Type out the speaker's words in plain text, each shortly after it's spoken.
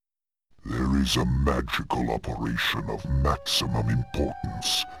is a magical operation of maximum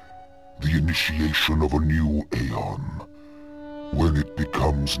importance. The initiation of a new aeon. When it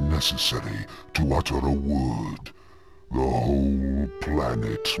becomes necessary to utter a word, the whole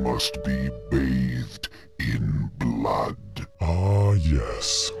planet must be bathed in blood. Ah,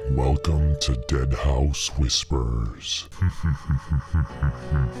 yes. Welcome to Deadhaus Whispers.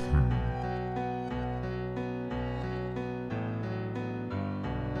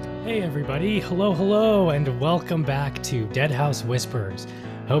 Hey everybody, hello, and welcome back to Deadhaus Whispers.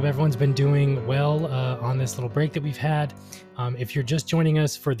 I hope everyone's been doing well on this little break that we've had. If you're just joining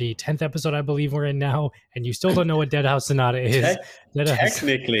us for the 10th episode, I believe we're in now, and you still don't know what Deadhaus Sonata is.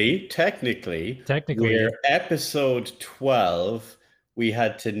 Technically, we're episode 12. We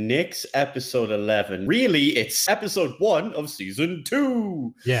had to nix episode 11. Really, it's episode 1 of season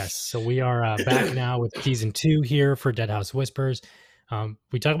 2. Yes, so we are back now with season 2 here for Deadhaus Whispers.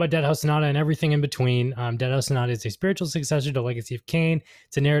 We talk about Deadhaus Sonata and everything in between. Deadhaus Sonata is a spiritual successor to Legacy of Kain.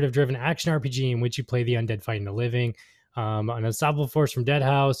 It's a narrative-driven action RPG in which you play the undead fighting the living. An unstoppable force from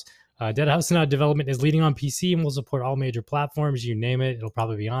Deadhaus. Deadhaus Sonata development is leading on PC and will support all major platforms. You name it, it'll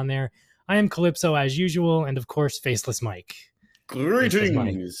probably be on there. I am Calypso as usual, and of course, Faceless Mike.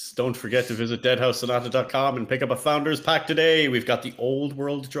 Greetings! Don't forget to visit deadhousenonata.com and pick up a Founders Pack today. We've got the Old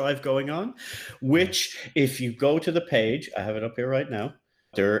World Drive going on, which, if you go to the page, I have it up here right now,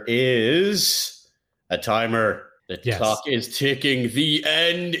 there is a timer. The clock is ticking. The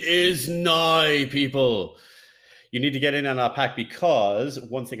end is nigh, people. You need to get in on our pack because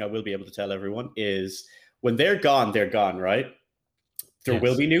one thing I will be able to tell everyone is when they're gone, right? There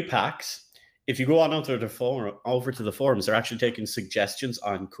will be new packs. If you go on over to the forums, they're actually taking suggestions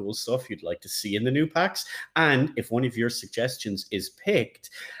on cool stuff you'd like to see in the new packs. And if one of your suggestions is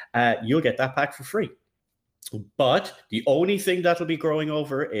picked, you'll get that pack for free. But the only thing that'll be growing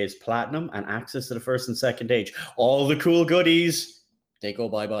over is Platinum and access to the first and second age. All the cool goodies, they go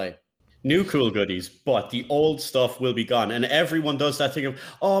bye-bye. New cool goodies, but the old stuff will be gone. And everyone does that thing of,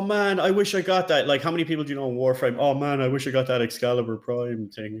 oh man, I wish I got that. Like, how many people do you know in Warframe? Oh man, I wish I got that Excalibur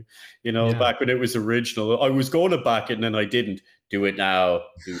Prime thing. You know, back when it was original. I was going to back it and then I didn't. Do it now.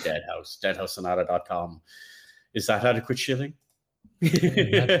 Do Deadhaus. Deadhousenonata.com. Is that adequate shilling?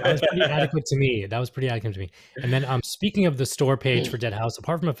 That was pretty adequate to me. And then speaking of the store page for Deadhaus,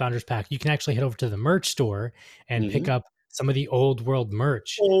 apart from a Founders Pack, you can actually head over to the merch store and pick up some of the old world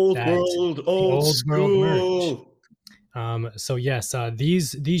merch. Old school. Merch. So yes,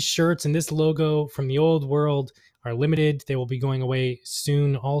 these shirts and this logo from the old world are limited. They will be going away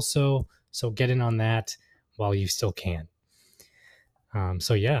soon also. So get in on that while you still can.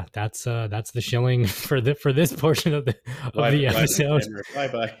 So yeah, that's the shilling for this portion of the episode.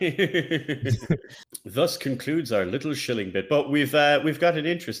 Bye. Thus concludes our little shilling bit. But we've got an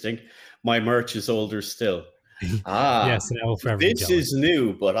interesting. My merch is older still. Yes, this is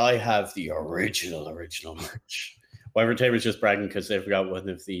new, but I have the original merch. Wyvern Tamer's just bragging because they've got one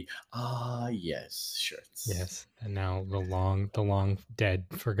of the yes shirts. Yes, and now the long dead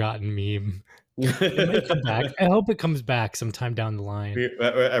forgotten meme. It might come back. I hope it comes back sometime down the line.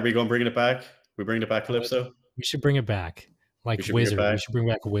 Are we going to bring it back? We bring it back, Calypso? We should bring it back. Like Wizard. We should bring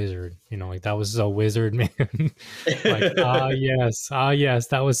back Wizard. You know, like that was so Wizard, man. Like, yes,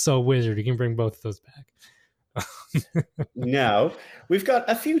 that was so Wizard. You can bring both of those back. Now, we've got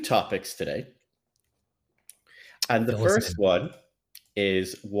a few topics today. And the first one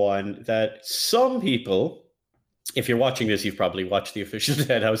is one that some people, if you're watching this, you've probably watched the official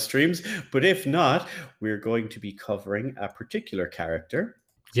Deadhaus streams. But if not, we're going to be covering a particular character.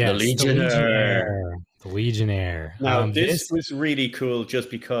 Yes, the Legionnaire. Now, this was really cool just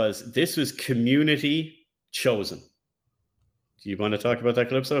because this was community chosen. Do you want to talk about that,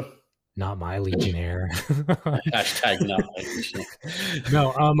 Calypso? Not my Legionnaire. Hashtag not my Legionnaire.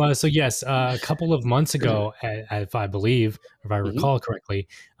 No, so yes, a couple of months ago, if I believe, if I recall correctly,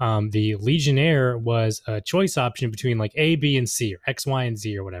 the Legionnaire was a choice option between like A, B, and C, or X, Y, and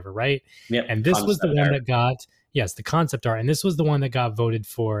Z, or whatever, right? Yep. And this was the one that got, the concept art, and this was the one that got voted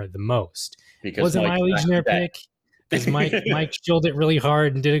for the most. Because wasn't my Legionnaire pick? Because Mike showed it really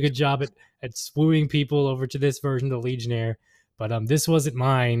hard and did a good job at swooing people over to this version of the Legionnaire. But this wasn't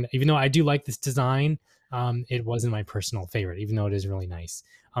mine, even though I do like this design. It wasn't my personal favorite, even though it is really nice.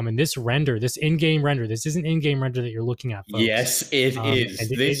 And this in-game render, this is an in-game render that you're looking at, folks. Yes, it is.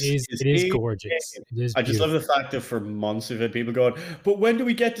 It is gorgeous. It is I just love the fact that for months we've had people going, but when do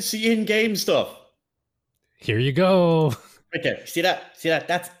we get to see in-game stuff? Here you go. Okay, see that?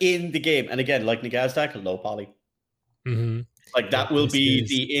 That's in the game. And again, like Nagazdak, low poly. Mm-hmm. Like that will be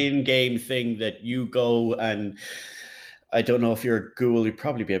the in-game thing that you go and I don't know if you're a ghoul, you'd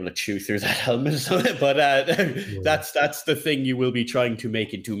probably be able to chew through that helmet, but that's the thing you will be trying to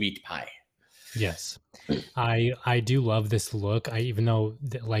make into meat pie. Yes, I do love this look. Even though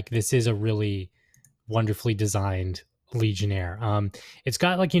like this is a really wonderfully designed Legionnaire. It's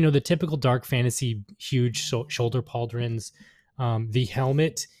got like the typical dark fantasy huge shoulder pauldrons. The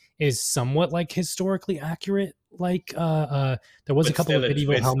helmet is somewhat like historically accurate. Like there was a couple of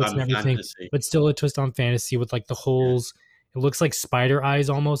medieval helmets and everything, but still a twist on fantasy with like the holes. It looks like spider eyes,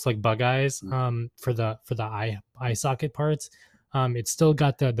 almost like bug eyes. For the eye socket parts. It's still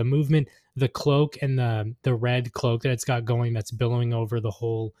got the movement, the cloak, and the red cloak that it's got going that's billowing over the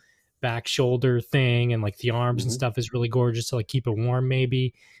whole back shoulder thing, and like the arms and stuff is really gorgeous to like keep it warm.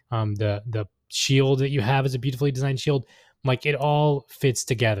 Maybe the shield that you have is a beautifully designed shield. Like it all fits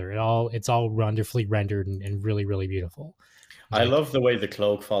together. It's all wonderfully rendered and really, really beautiful. I love the way the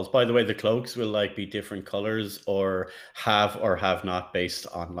cloak falls. By the way, the cloaks will like be different colors or have not based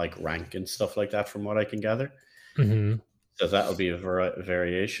on like rank and stuff like that, from what I can gather. So that'll be a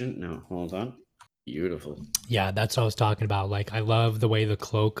variation. No, hold on. Beautiful. Yeah, that's what I was talking about. Like I love the way the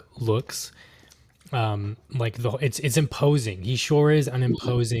cloak looks. Like it's imposing. He sure is an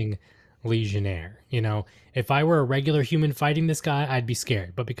imposing Legionnaire. If I were a regular human fighting this guy, I'd be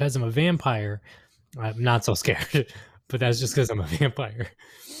scared. But because I'm a vampire, I'm not so scared. But that's just because I'm a vampire.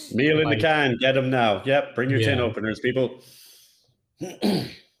 Meal in the can. Get him now. Yep. Bring your tin openers, people.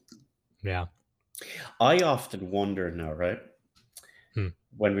 Yeah. I often wonder now, right?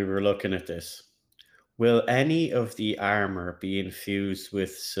 When we were looking at this, will any of the armor be infused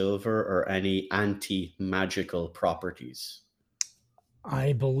with silver or any anti-magical properties?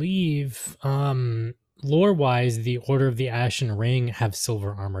 I believe, lore-wise, the Order of the Ashen Ring have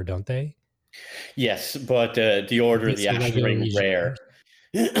silver armor, don't they? Yes, but the Order of the Ashen Ring rare.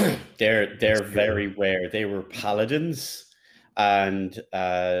 They're very rare. They were paladins. And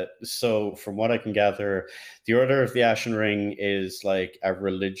so from what I can gather, the Order of the Ashen Ring is like a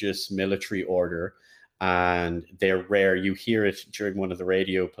religious military order, and they're rare. You hear it during one of the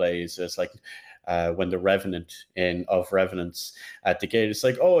radio plays. It's like when the Revenant of Revenants at the gate, it's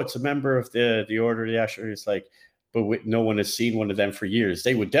like, oh, it's a member of the Order of the Ashen Ring. It's like, but no one has seen one of them for years.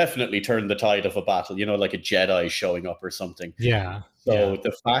 They would definitely turn the tide of a battle, like a Jedi showing up or something. Yeah. So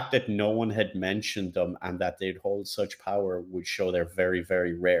the fact that no one had mentioned them and that they'd hold such power would show they're very,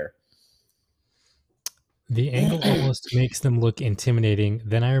 very rare. The angle almost makes them look intimidating.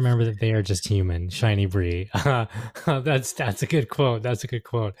 Then I remember that they are just human. Shiny Bree. That's a good quote. That's a good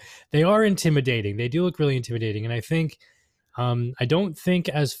quote. They are intimidating. They do look really intimidating. And I think, I don't think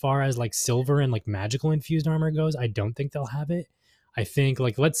as far as like silver and like magical infused armor goes, I don't think they'll have it. I think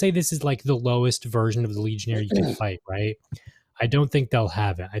like, let's say this is like the lowest version of the Legionnaire you can fight, right? I don't think they'll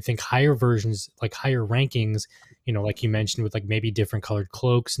have it. I think higher versions, like higher rankings, like you mentioned with like maybe different colored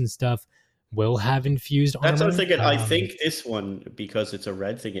cloaks and stuff, will have infused armor. That's what I'm thinking. I think this one, because it's a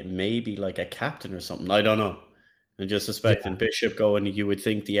red thing, it may be like a captain or something. I don't know. I'm just suspecting Bishop going, you would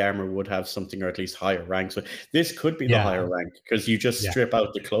think the armor would have something or at least higher rank. So this could be the higher rank because you just strip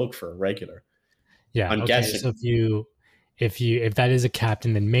out the cloak for a regular. Yeah. I'm guessing. So if that is a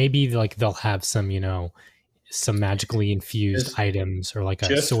captain, then maybe like they'll have some, some magically infused items or like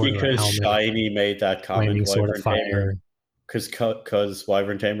a sword or a helmet. Just because Shiny made that comment, Wyvern Tamer, because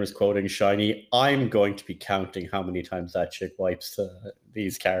Wyvern Tamer is quoting Shiny, I'm going to be counting how many times that chick wipes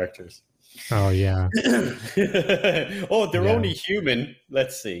these characters. Oh yeah. Oh, they're only human.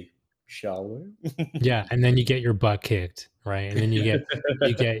 Let's see. Shall we? Yeah, and then you get your butt kicked, right? And then you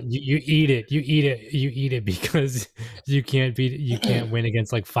eat it because you can't win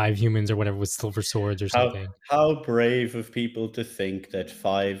against like 5 humans or whatever with silver swords or something. How brave of people to think that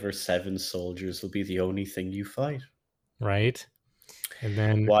 5 or 7 soldiers will be the only thing you fight. Right. And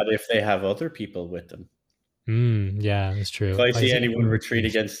then what if they have other people with them? Yeah, that's true. If I see anyone retreat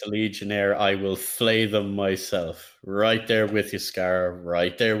against the Legionnaire, I will flay them myself. Right there with you, Scar.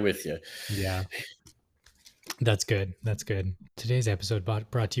 Right there with you. Yeah. That's good. That's good. Today's episode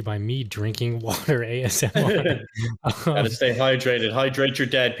brought to you by me drinking water ASMR. Gotta stay hydrated. Hydrate your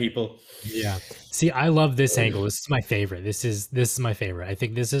dead, people. Yeah. See, I love this angle. This is my favorite. This is my favorite. I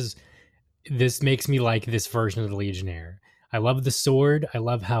think this makes me like this version of the Legionnaire. I love the sword. I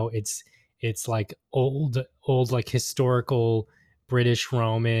love how it's like old like historical British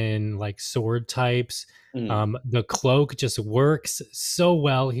Roman like sword types. The cloak just works so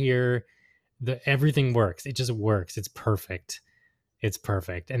well here. Everything works. It just works. It's perfect. It's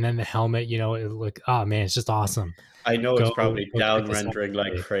perfect. And then the helmet, it's just awesome. I know it's probably down rendering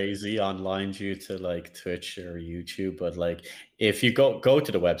like crazy online due to like Twitch or YouTube, but like if you go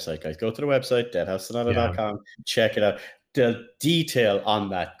to the website, guys, go to the website, deadhausesonata.com, check it out. the detail on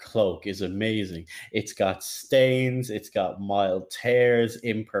that cloak is amazing. It's got stains, it's got mild tears,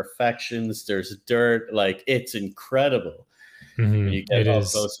 imperfections, there's dirt. Like, it's incredible when you get up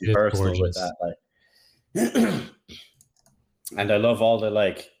close and It is personal with gorgeous. that. Like, and I love all the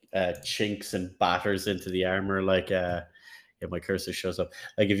like chinks and batters into the armor. Like, yeah, my cursor shows up.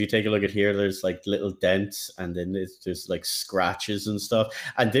 Like, if you take a look at here, there's like little dents, and then there's like scratches and stuff.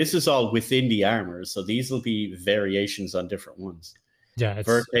 And this is all within the armor, so these will be variations on different ones. Yeah,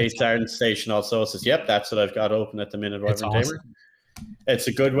 Vertex Art Station also says, "Yep, that's what I've got open at the minute." It's awesome. It's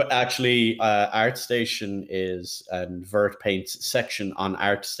a good one. Actually, Art Station is and Vert Paint's section on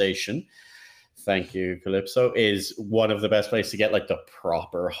Art Station. Thank you, Calypso. Is one of the best places to get like the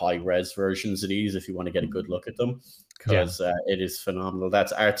proper high res versions of these if you want to get a good look at them, because it is phenomenal.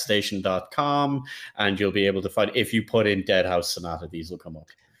 That's artstation.com, and you'll be able to find, if you put in Deadhaus Sonata, these will come up.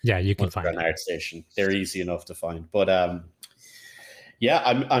 Yeah, you can find on ArtStation. They're easy enough to find. But yeah,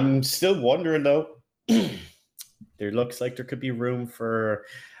 I'm still wondering though. There looks like there could be room for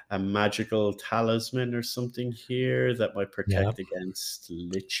a magical talisman or something here that might protect against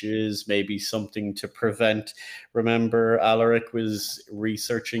liches, maybe something to prevent. Remember, Alaric was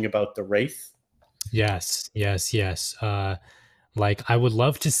researching about the Wraith? Yes. Like, I would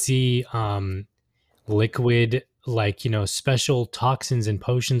love to see liquid, like, you know, special toxins and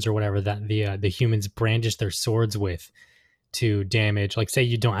potions or whatever that the humans brandish their swords with to damage. Like, say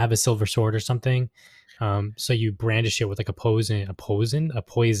you don't have a silver sword or something. So you brandish it with like a poison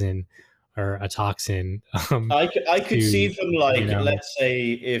or a toxin. I could see them like, you know, let's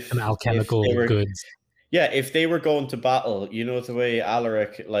say if alchemical goods. Yeah, if they were going to battle, you know, the way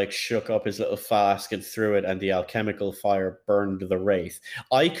Alaric like shook up his little flask and threw it, and the alchemical fire burned the Wraith.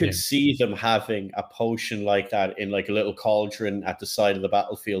 I could see them having a potion like that in like a little cauldron at the side of the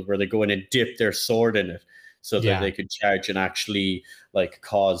battlefield, where they go in and dip their sword in it, so that they could charge and actually like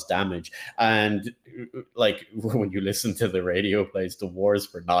cause damage. And like, when you listen to the radio plays, the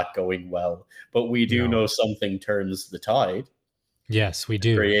wars were not going well, but we do know something turns the tide. Yes, we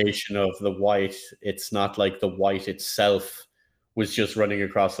do. Creation of the white. It's not like the white itself was just running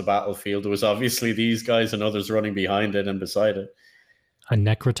across the battlefield. It was obviously these guys and others running behind it and beside it. A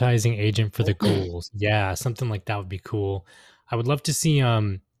necrotizing agent for the ghouls. Yeah, something like that would be cool. I would love to see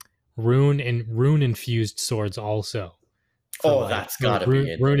rune infused swords also. That's gotta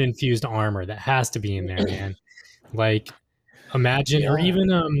be rune infused armor. That has to be in there, man. Like, imagine, or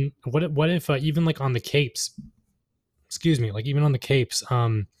even what if even like on the capes, like even on the capes,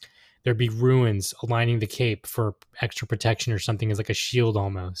 there'd be runes aligning the cape for extra protection or something, as like a shield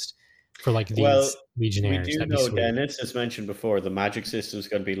almost for like these legionnaires. We do know, Dennis, as mentioned before, the magic system is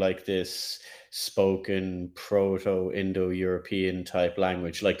going to be like this spoken proto-Indo-European type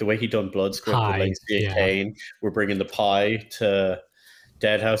language, like the way he done blood script with like Kane. We're bringing the pie to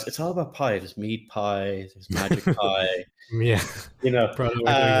Deadhaus. It's all about pie. There's meat pie, there's magic pie. Yeah, you know,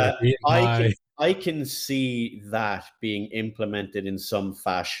 I can see that being implemented in some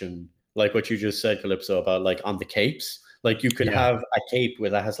fashion, like what you just said, Calypso, about like on the capes. Like, you could have a cape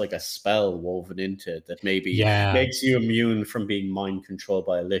where that has like a spell woven into it that maybe makes you immune from being mind controlled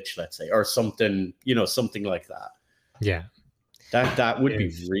by a lich, let's say, or something, you know, something like that. Yeah. That would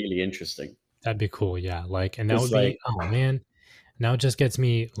be really interesting. That'd be cool. Yeah. Like, and that would be, oh man, now it just gets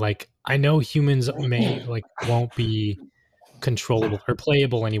me like, I know humans won't be controllable or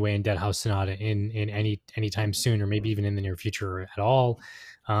playable anyway in Deadhaus Sonata in anytime soon, or maybe even in the near future at all.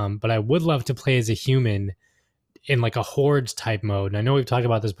 But I would love to play as a human in like a horde type mode. And I know we've talked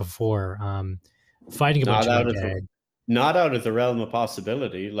about this before. Fighting a bunch of undead. Not out of the realm of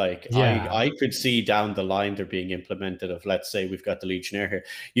possibility. Like, I could see down the line there being implemented of, let's say we've got the Legionnaire here.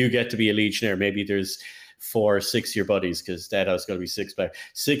 You get to be a Legionnaire. Maybe there's 4 6-year buddies, because Deadhaus is going to be 6-player.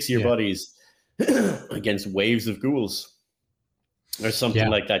 6-year buddies against waves of ghouls. Or something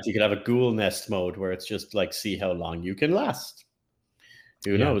like that. You could have a ghoul nest mode where it's just like, see how long you can last.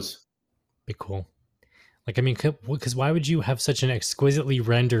 Who knows? Be cool. Like, I mean, because why would you have such an exquisitely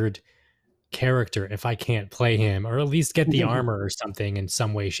rendered character if I can't play him, or at least get the armor or something in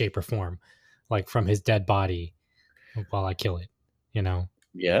some way, shape, or form, like from his dead body while I kill it, you know?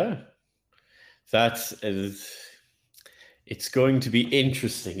 Yeah. It's going to be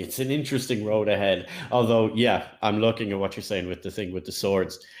interesting. It's an interesting road ahead. Although, I'm looking at what you're saying with the thing with the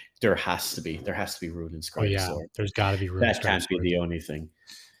swords. There has to be rune inscribed swords. There's got to be rune. That can't be the only thing.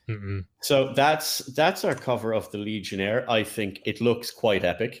 So that's our cover of the Legionnaire. I think it looks quite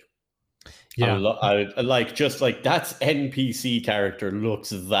epic. Yeah, I like, just like, that's NPC character looks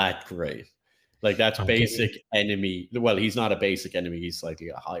that great. Like that's basic enemy. Well, he's not a basic enemy. He's slightly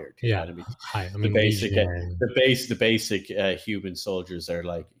a higher tier enemy. High. I The mean, basic, Legionnaire. the basic human soldiers are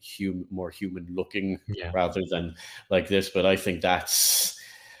like more human looking rather than like this. But I think that's,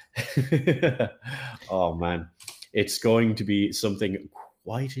 oh man, it's going to be something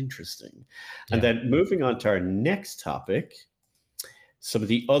quite interesting. And then moving on to our next topic, some of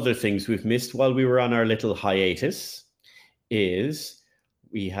the other things we've missed while we were on our little hiatus is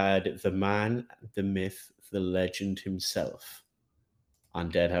we had the man, the myth, the legend himself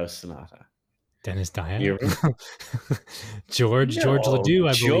on Deadhaus Sonata. Dennis Dyack? George Ledoux,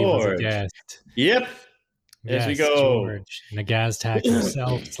 I believe, was a guest. Yep. As we go. George Nagaztak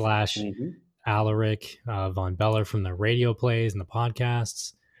himself / Alaric von Beller from the radio plays and the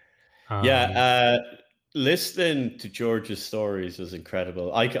podcasts. Listening to George's stories was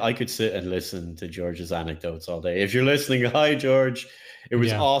incredible. I could sit and listen to George's anecdotes all day. If you're listening, hi, George. It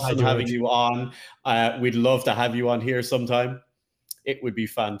was awesome having you on. We'd love to have you on here sometime. It would be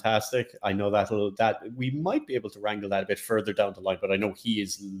fantastic. I know that we might be able to wrangle that a bit further down the line, but I know he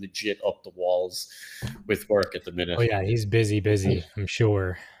is legit up the walls with work at the minute. Oh yeah, he's busy, I'm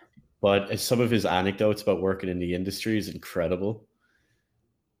sure. But some of his anecdotes about working in the industry is incredible.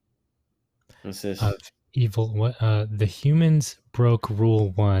 What's this? Of evil, what? The humans broke Rule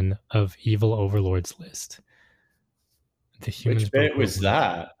 1 of Evil Overlord's list. The humans. Which bit was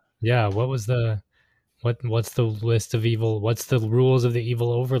that? Yeah, what was the? What's the list of evil? What's the rules of the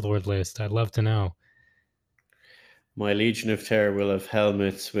Evil Overlord list? I'd love to know. My Legion of Terror will have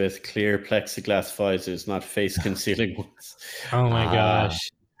helmets with clear plexiglass visors, not face concealing ones. Oh my gosh.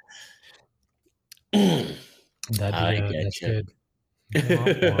 That's good.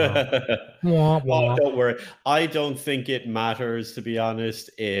 Oh, don't worry. I don't think it matters, to be honest,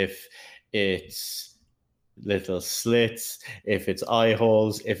 if it's little slits, if it's eye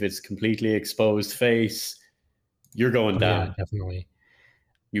holes, if it's completely exposed face. You're going down. Yeah, definitely.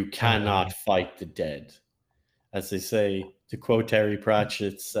 You cannot fight the dead. As they say, to quote Terry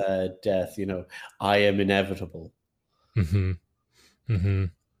Pratchett's death, I am inevitable.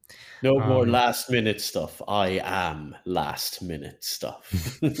 No more last minute stuff. I am last minute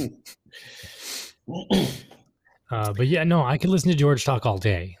stuff. But yeah, no, I could listen to George talk all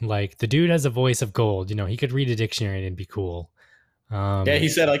day. Like, the dude has a voice of gold. He could read a dictionary and it'd be cool. He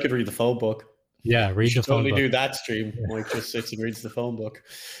said I could read the phone book. Yeah, read the phone book. Totally do that stream. Mike just sits and reads the phone book.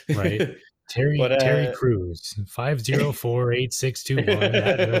 Right. Terry Crews,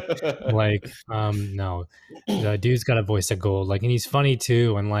 504-8621. Like, no, the dude's got a voice of gold. Like, and he's funny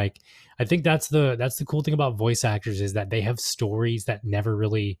too. And like, I think that's the cool thing about voice actors is that they have stories that never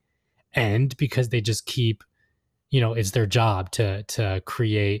really end because they just keep, it's their job to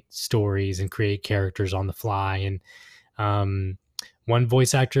create stories and create characters on the fly. And one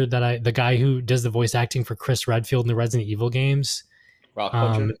voice actor the guy who does the voice acting for Chris Redfield in the Resident Evil games, Rock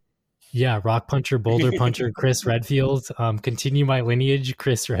Puncher. Yeah, Rock Puncher, Boulder Puncher, Chris Redfield. Continue my lineage,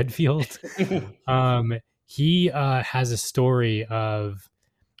 Chris Redfield. He has a story of,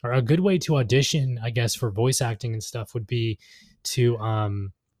 or a good way to audition, I guess, for voice acting and stuff would be to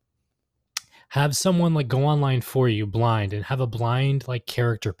have someone like go online for you blind and have a blind like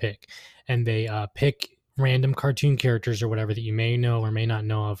character pick, and they pick random cartoon characters or whatever that you may know or may not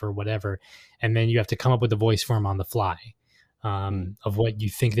know of or whatever, and then you have to come up with a voice for them on the fly. Of what you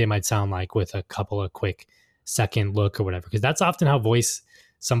think they might sound like with a couple of quick second look or whatever. Because that's often how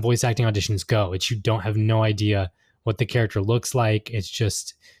some voice acting auditions go. It's you don't have no idea what the character looks like. It's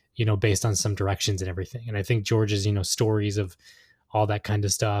just, based on some directions and everything. And I think George's, stories of all that kind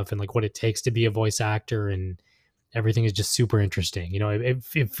of stuff and like what it takes to be a voice actor and everything is just super interesting.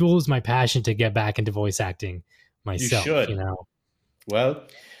 It fuels my passion to get back into voice acting myself. You should. Well,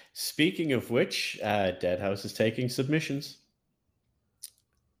 speaking of which, Deadhaus is taking submissions.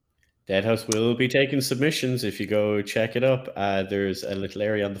 Deadhaus will be taking submissions. If you go check it up, there's a little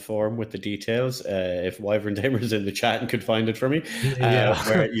area on the forum with the details. If Wyvern Damer's in the chat and could find it for me,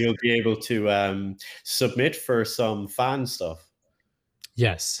 where you'll be able to submit for some fan stuff.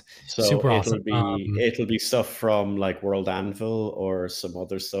 Yes, so super awesome. It'll be stuff from like World Anvil or some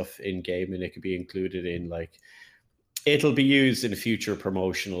other stuff in game, and it could be included in like. It'll be used in future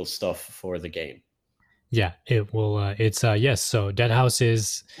promotional stuff for the game. Yeah, it will. It's yes. So Deadhaus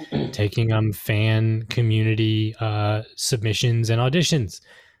is taking fan community submissions and auditions.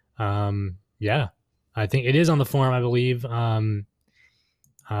 Yeah, I think it is on the forum, I believe. And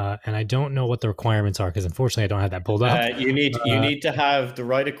I don't know what the requirements are because unfortunately I don't have that pulled up. You need to have the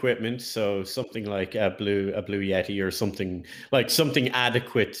right equipment, so something like a Blue Yeti or something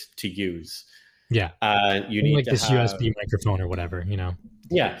adequate to use. Yeah, you need like to this have USB microphone or whatever,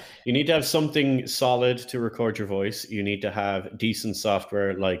 Yeah, you need to have something solid to record your voice. You need to have decent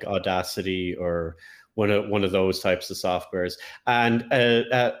software like Audacity or one of those types of softwares, and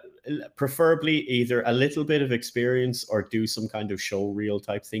preferably either a little bit of experience or do some kind of show reel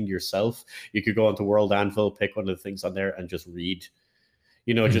type thing yourself. You could go onto World Anvil, pick one of the things on there, and just read.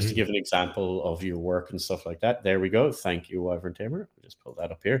 Just to give an example of your work and stuff like that. There we go. Thank you, Wyvern Tamer. I'll just pull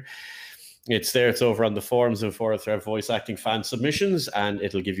that up here. It's there. It's over on the forums and for our voice acting fan submissions, and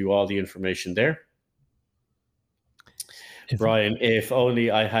it'll give you all the information there. Brian, if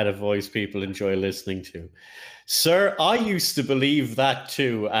only I had a voice people enjoy listening to. Sir, I used to believe that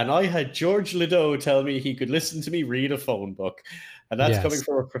too, and I had George Ledoux tell me he could listen to me read a phone book, and that's coming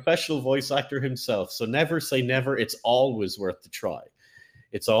from a professional voice actor himself. So never say never. It's always worth the try.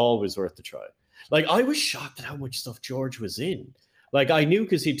 It's always worth the try. Like, I was shocked at how much stuff George was in. Like, I knew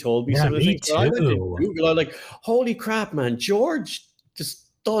because he told me some of the things. Too. I went to Google. I'm like, holy crap, man. George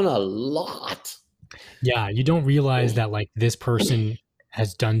just done a lot. Yeah, you don't realize that, like, this person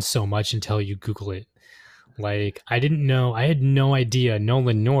has done so much until you Google it. Like, I didn't know. I had no idea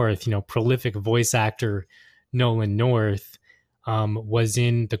Nolan North, prolific voice actor Nolan North, was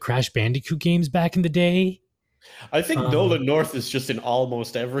in the Crash Bandicoot games back in the day. I think Nolan North is just in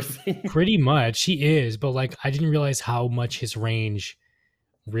almost everything. Pretty much, he is. But, like, I didn't realize how much his range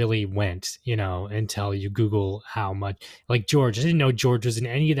really went, until you Google how much. Like, George, I didn't know George was in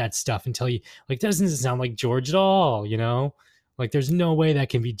any of that stuff until you, like, doesn't sound like George at all, Like, there's no way that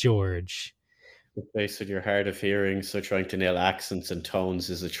can be George. Based on your hard of hearing, so trying to nail accents and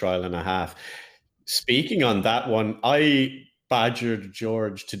tones is a trial and a half. Speaking on that one, I badgered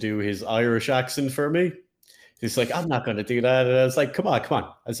George to do his Irish accent for me. He's like, I'm not going to do that. And I was like, come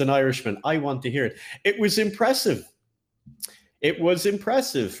on. As an Irishman, I want to hear it. It was impressive. It was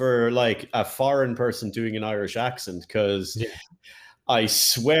impressive for, like, a foreign person doing an Irish accent, because I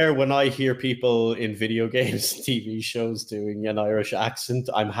swear when I hear people in video games, TV shows doing an Irish accent,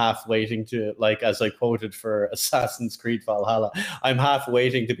 I'm half waiting to, like, as I quoted for Assassin's Creed Valhalla, I'm half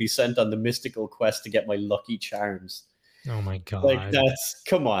waiting to be sent on the mystical quest to get my lucky charms. Oh my God. Like,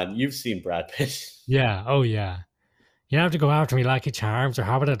 come on, you've seen Brad Pitt. Yeah. Oh yeah. You don't have to go after me lucky charms or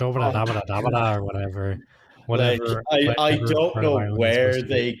or whatever. Whatever. Like, I don't know where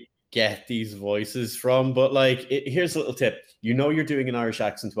they get these voices from, but, like, here's a little tip. You're doing an Irish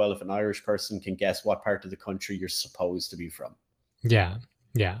accent well if an Irish person can guess what part of the country you're supposed to be from. Yeah.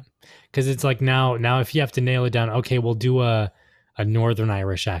 Because it's like now if you have to nail it down, okay, we'll do a Northern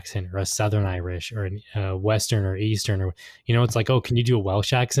Irish accent or a Southern Irish or a Western or Eastern, or it's like, oh, can you do a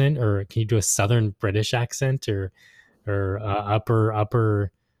Welsh accent, or can you do a Southern British accent, or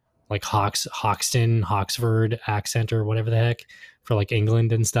upper like Hoxton, Hoxford accent, or whatever the heck, for, like,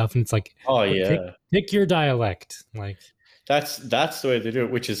 England and stuff. And it's like, oh yeah, pick your dialect. Like, that's the way they do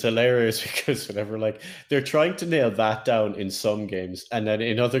it, which is hilarious, because whenever, like, they're trying to nail that down in some games, and then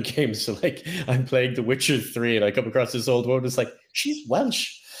in other games, so, like, I'm playing The Witcher 3 and I come across this old woman, it's like, she's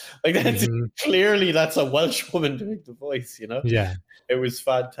Welsh. Like, that's clearly that's a Welsh woman doing the voice, Yeah. It was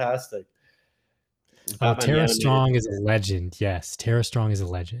fantastic. Tara Strong is a legend. Yes, Tara Strong is a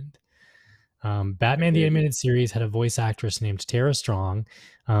legend. Batman the Animated Series had a voice actress named Tara Strong.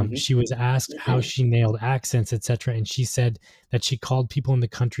 She was asked how she nailed accents, etc., and she said that she called people in the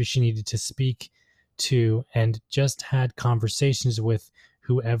country she needed to speak to and just had conversations with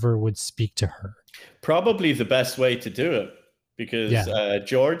whoever would speak to her. Probably the best way to do it, because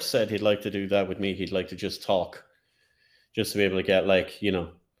George said he'd like to do that with me. He'd like to just talk, just to be able to get, like,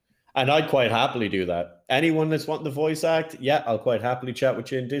 and I'd quite happily do that. Anyone that's wanting the voice act, I'll quite happily chat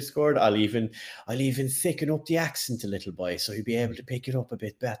with you in Discord. I'll even thicken up the accent a little bit, so you'll be able to pick it up a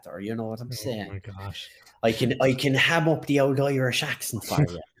bit better. You know what I'm saying? Oh my gosh! I can ham up the old Irish accent for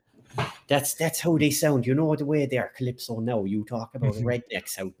you. That's how they sound. You know the way they're Calypso now. You talk about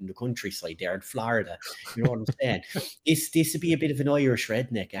rednecks out in the countryside there in Florida. You know what I'm saying? This would be a bit of an Irish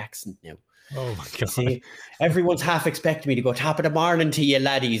redneck accent now. Oh my God! See, everyone's half expecting me to go top of the morning to you,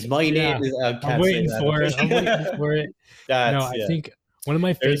 laddies. My name is. I'm waiting for it. I think one of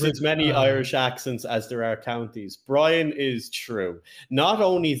my favorites. There's as many Irish accents as there are counties. Brian is true. Not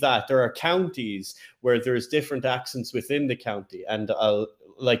only that, there are counties where there's different accents within the county, and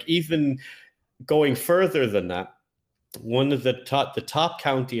even going further than that, one of the top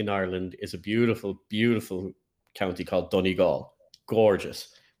county in Ireland is a beautiful, beautiful county called Donegal.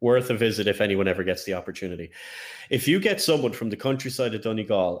 Gorgeous. Worth a visit if anyone ever gets the opportunity. If you get someone from the countryside of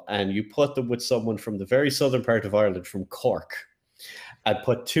Donegal and you put them with someone from the very southern part of Ireland, from Cork, and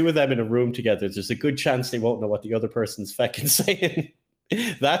put two of them in a room together, there's a good chance they won't know what the other person's feckin' saying.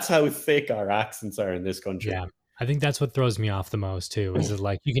 That's how thick our accents are in this country. Yeah, I think that's what throws me off the most too. Is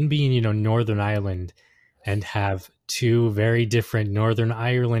like you can be in Northern Ireland and have two very different Northern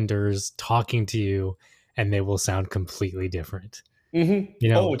Irelanders talking to you, and they will sound completely different.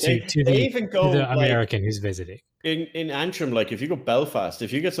 Oh, To they even go the American who's visiting. In Antrim, like if you go Belfast,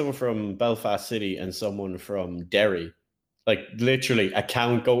 if you get someone from Belfast City and someone from Derry, like literally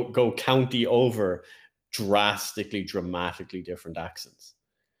go county over, dramatically different accents.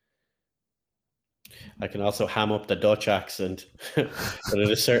 I can also ham up the Dutch accent, but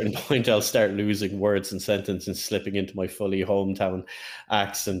at a certain point I'll start losing words and sentences and slipping into my fully hometown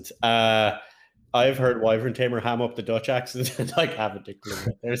accent. I've heard Wyvern Tamer ham up the Dutch accent, and I haven't a clue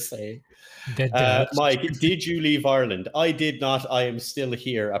what they're saying. Mike, did you leave Ireland? I did not. I am still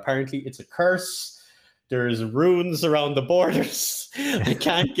here. Apparently, it's a curse. There's runes around the borders. I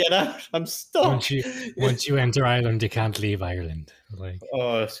can't get out. I'm stuck. Once you enter Ireland, you can't leave Ireland.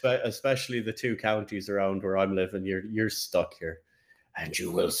 Especially the two counties around where I'm living. You're stuck here, and you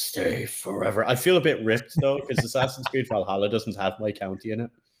will stay forever. I feel a bit ripped though because Assassin's Creed Valhalla doesn't have my county in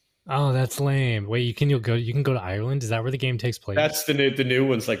it. Oh, that's lame. Wait, you can go to Ireland? Is that where the game takes place? That's the new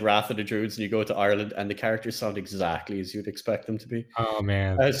ones, like Wrath of the Druids, and you go to Ireland, and the characters sound exactly as you'd expect them to be. Oh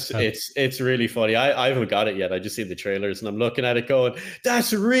man, it's really funny. I haven't got it yet. I just see the trailers, and I'm looking at it, going,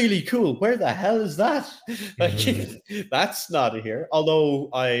 "That's really cool. Where the hell is that? That's not here."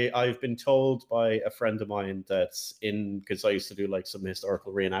 Although I've been told by a friend of mine that's because I used to do like some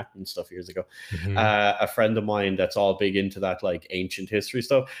historical reenactment stuff years ago. A friend of mine that's all big into that like ancient history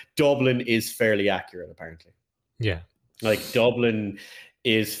stuff. Dublin is fairly accurate, apparently. Yeah. Like Dublin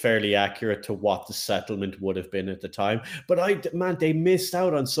is fairly accurate to what the settlement would have been at the time. But they missed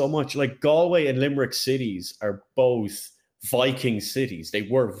out on so much. Like Galway and Limerick cities are both Viking cities. They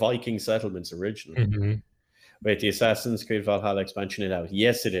were Viking settlements originally. Wait, the Assassin's Creed Valhalla expansion is out.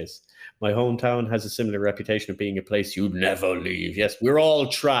 Yes, it is. My hometown has a similar reputation of being a place you never leave. Yes, we're all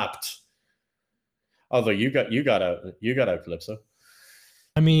trapped. Although you got out, Calypso.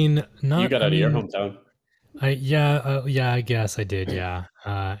 I mean, you got out of your hometown. I guess I did. Yeah.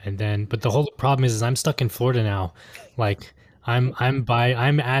 But the whole problem is I'm stuck in Florida now. Like I'm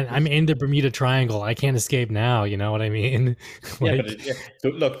in the Bermuda Triangle. I can't escape now. You know what I mean?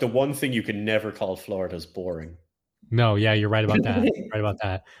 Look, the one thing you can never call Florida is boring. No, yeah, you're right about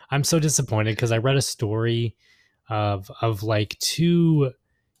that. I'm so disappointed because I read a story of like two,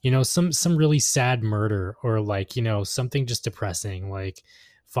 some really sad murder or like, something just depressing, like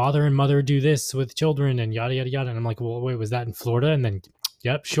father and mother do this with children and yada, yada, yada. And I'm like, well, wait, was that in Florida? And then,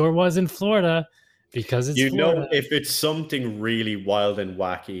 yep, sure was in Florida because it's Florida. If it's something really wild and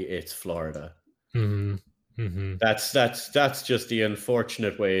wacky, it's Florida. That's just the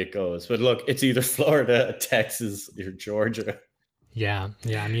unfortunate way it goes. But look, it's either Florida, Texas, or Georgia. Yeah.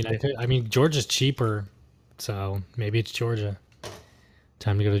 I mean, Georgia's cheaper, so maybe it's Georgia.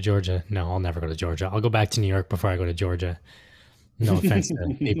 Time to go to Georgia. No, I'll never go to Georgia. I'll go back to New York before I go to Georgia. No offense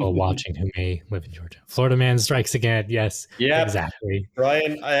to people watching who may live in Georgia. Florida man strikes again. Yes. Yeah, exactly.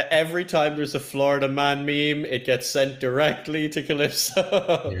 Brian, every time there's a Florida man meme, it gets sent directly to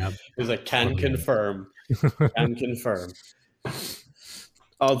Calypso. Yep. Because I can confirm. Can confirm.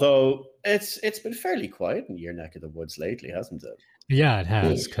 Although it's been fairly quiet in your neck of the woods lately, hasn't it? Yeah, it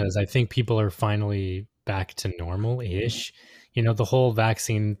has. Because I think people are finally back to normal-ish. The whole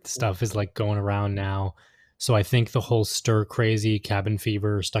vaccine stuff is like going around now. So I think the whole stir crazy cabin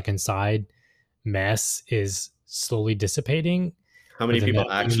fever stuck inside mess is slowly dissipating. How many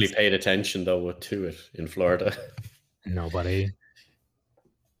people actually paid attention though to it in Florida? Nobody.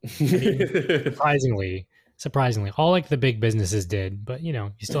 Surprisingly, all like the big businesses did, but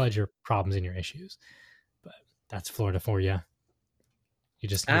you still had your problems and your issues. But that's Florida for you. You're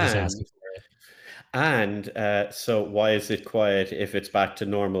just asking for it. And so why is it quiet if it's back to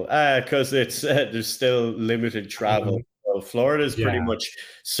normal? Because it's there's still limited travel. So Florida's pretty much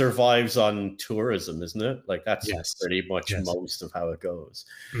survives on tourism, isn't it? Like that's pretty much most of how it goes.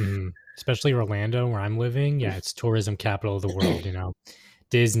 Especially Orlando, where I'm living. Yeah, it's tourism capital of the world.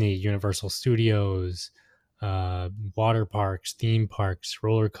 Disney, Universal Studios, water parks, theme parks,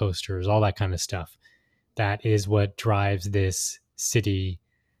 roller coasters, all that kind of stuff. That is what drives this city.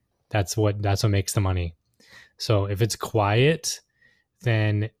 That's what makes the money. So if it's quiet,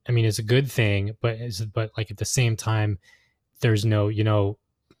 then I mean it's a good thing, but like at the same time, there's no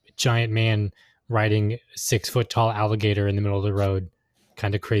giant man riding 6 foot tall alligator in the middle of the road,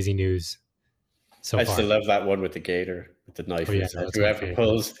 kind of crazy news. So I still love that one with the gator with the knife.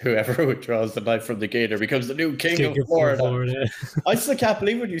 Whoever withdraws the knife from the gator becomes the new king of Florida. I still can't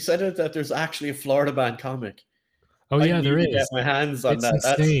believe when you said it that there's actually a Florida Man comic. Oh yeah, there is. Get my hands on that.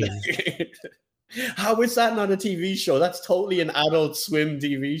 Insane. How is that not a TV show? That's totally an Adult Swim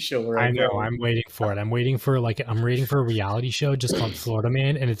TV show right I know. there. I'm waiting for it. I'm waiting for a reality show just called Florida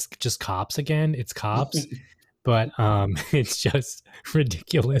Man, and it's just cops again. It's cops, but it's just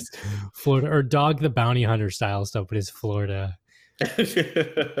ridiculous. Florida or Dog the Bounty Hunter style stuff, but it's Florida.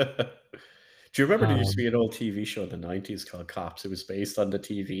 Do you remember there used to be an old TV show in the 90s called Cops? It was based on the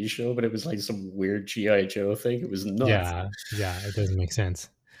TV show, but it was like some weird G.I. Joe thing. It was nuts. Yeah, it doesn't make sense.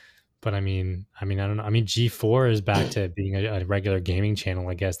 But I mean, I don't know. I mean, G4 is back to being a regular gaming channel.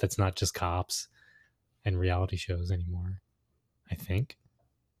 I guess that's not just cops and reality shows anymore. I think.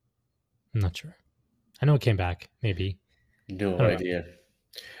 I'm not sure. I know it came back, maybe. No idea.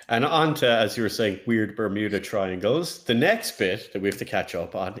 And on to, as you were saying, weird Bermuda triangles. The next bit that we have to catch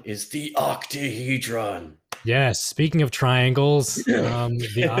up on is the octahedron. Yes. Speaking of triangles,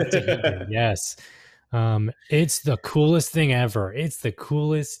 the octahedron. Yes. It's the coolest thing ever. It's the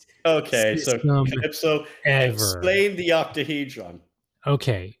coolest. Okay, so Calypso, ever. Explain the octahedron.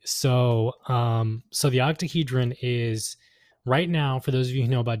 Okay, so the octahedron is right now, for those of you who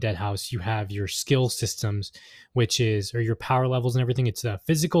know about Deadhaus, you have your skill systems, or your power levels and everything. It's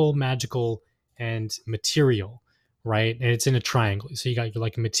physical, magical, and material, right? And it's in a triangle. So you got your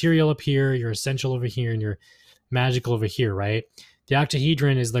like material up here, your essential over here, and your magical over here, right? The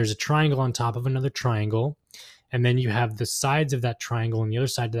octahedron is there's a triangle on top of another triangle, and then you have the sides of that triangle and the other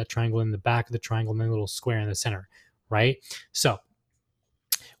side of that triangle and the back of the triangle and then a little square in the center, right? So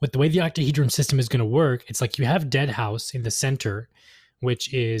with the way the octahedron system is going to work, it's like you have Deadhaus in the center,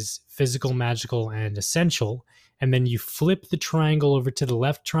 which is physical, magical, and essential. And then you flip the triangle over to the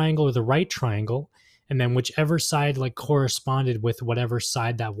left triangle or the right triangle. And then whichever side like corresponded with whatever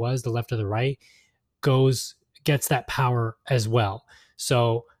side that was, the left or the right, gets that power as well.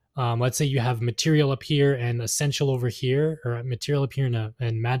 So let's say you have material up here and essential over here, or material up here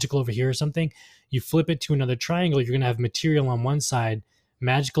and magical over here or something. You flip it to another triangle, you're going to have material on one side,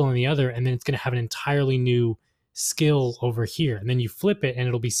 magical on the other, and then it's going to have an entirely new skill over here. And then you flip it and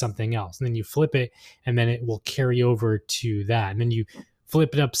it'll be something else. And then you flip it and then it will carry over to that. And then you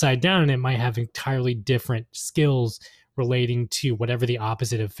flip it upside down and it might have entirely different skills relating to whatever the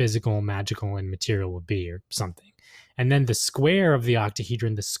opposite of physical, magical, and material would be or something. And then the square of the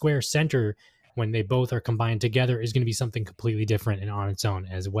octahedron, the square center, when they both are combined together, is going to be something completely different and on its own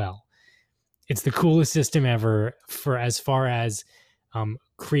as well. It's the coolest system ever for as far as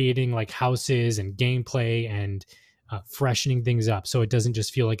creating like houses and gameplay and freshening things up, so it doesn't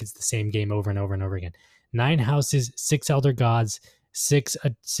just feel like it's the same game over and over and over again. 9 houses, 6 elder gods, 6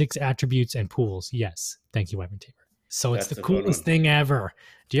 attributes, and pools. Yes, thank you, Wyvern Tamer. So it's the coolest thing ever.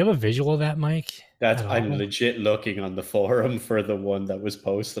 Do you have a visual of that, Mike? I'm legit looking on the forum for the one that was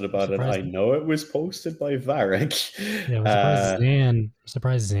posted about it. I know it was posted by Varric. Yeah, I'm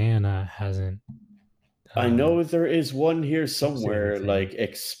surprised Zan hasn't. I know there is one here somewhere, like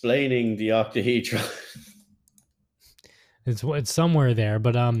explaining the octahedron. It's somewhere there,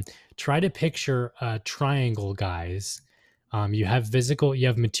 but try to picture a triangle, guys. You have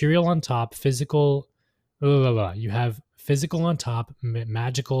material on top, physical. You have physical on top,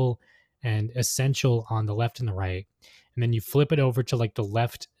 magical, and essential on the left and the right, and then you flip it over to like the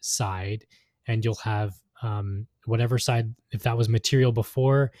left side, and you'll have whatever side, if that was material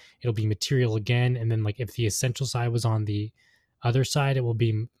before, it'll be material again. And then like if the essential side was on the other side, it will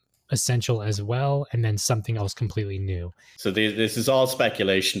be essential as well, and then something else completely new. So this is all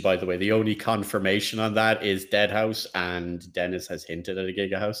speculation, by the way. The only confirmation on that is Deadhaus, and Dennis has hinted at a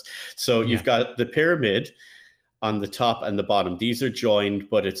gigahouse. So you've got the pyramid on the top and the bottom. These are joined,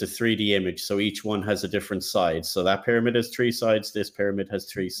 but it's a 3D image, so each one has a different side. So that pyramid has 3 sides, this pyramid has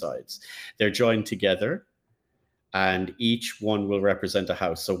 3 sides. They're joined together, and each one will represent a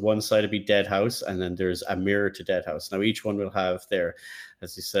house. So one side will be Deadhaus, and then there's a mirror to Deadhaus. Now each one will have their,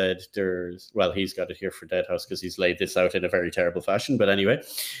 as he said, he's got it here for Deadhaus because he's laid this out in a very terrible fashion. But anyway,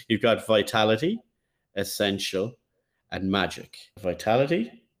 you've got vitality, essential, and magic.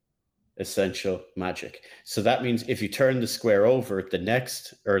 Vitality, essential, magic. So that means if you turn the square over, turn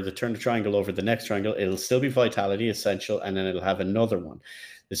the triangle over, the next triangle, it'll still be vitality, essential, and then it'll have another one.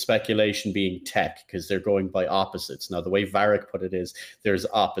 The speculation being tech, because they're going by opposites. Now, the way Varric put it is there's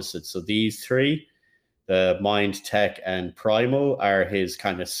opposites. So these 3, the mind, tech, and primal, are his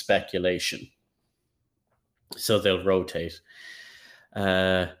kind of speculation. So they'll rotate.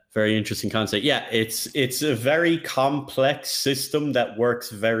 Very interesting concept. Yeah, it's a very complex system that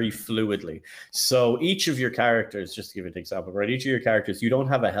works very fluidly. So each of your characters, just to give an example, right? Each of your characters, you don't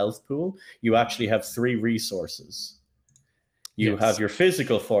have a health pool. You actually have 3 resources. You Yes. have your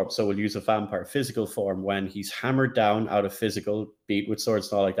physical form. So we'll use a vampire physical form. When he's hammered down out of physical, beat with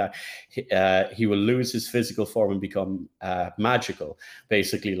swords and all like that, he will lose his physical form and become magical,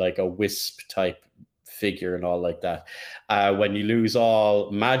 basically like a wisp type figure and all like that. When you lose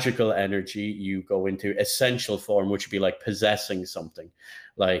all magical energy, you go into essential form, which would be like possessing something,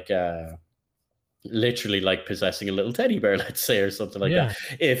 like literally like possessing a little teddy bear, let's say, or something like that.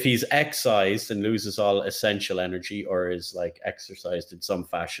 If he's excised and loses all essential energy, or is like exorcised in some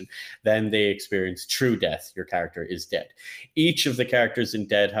fashion, then they experience true death. Your character is dead. Each of the characters in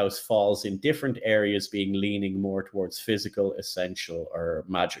Deadhaus falls in different areas, being leaning more towards physical, essential, or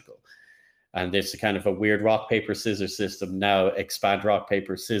magical. And it's a kind of a weird rock, paper, scissors system. Now expand rock,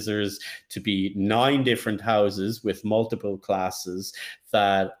 paper, scissors to be 9 different houses with multiple classes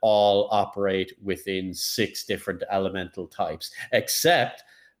that all operate within 6 different elemental types, except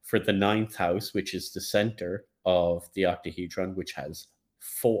for the 9th house, which is the center of the octahedron, which has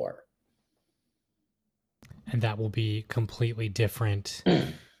 4. And that will be completely different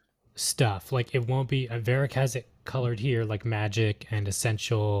stuff. Like it won't be, Varric has it colored here, like magic and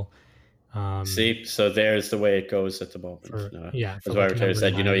essential. See, so there's the way it goes at the moment. As Wire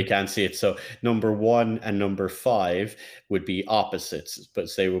said, you can't see it. So number 1 and number 5 would be opposites, but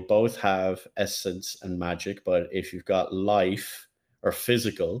they will both have essence and magic. But if you've got life or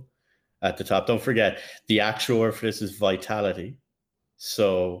physical at the top, don't forget the actual word for this is vitality.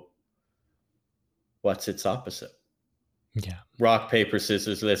 So what's its opposite? Yeah. Rock, paper,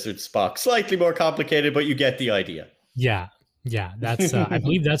 scissors, lizard, Spock. Slightly more complicated, but you get the idea. Yeah. Yeah, that's I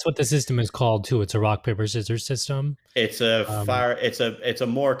believe that's what the system is called too. It's a rock, paper, scissors system. It's a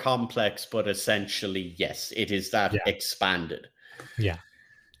more complex, but essentially, yes, it is that expanded. Yeah.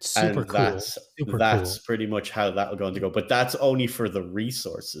 Super cool. That's pretty much how that'll going to go. But that's only for the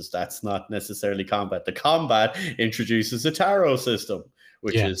resources. That's not necessarily combat. The combat introduces a tarot system,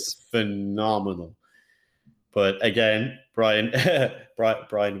 which is phenomenal. But again, Brian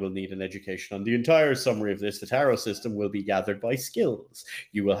will need an education on the entire summary of this. The tarot system will be gathered by skills.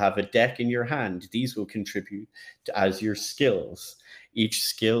 You will have a deck in your hand. These will contribute as your skills. Each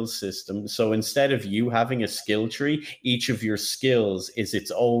skill system. So instead of you having a skill tree, each of your skills is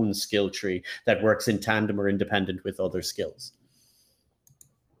its own skill tree that works in tandem or independent with other skills.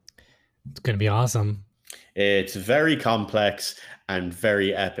 It's going to be awesome. It's very complex and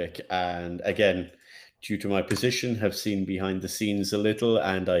very epic. And again, due to my position, have seen behind the scenes a little,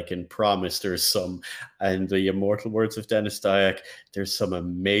 and I can promise there's some, and the immortal words of Dennis Dyack, there's some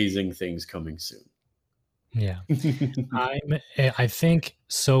amazing things coming soon. Yeah. I think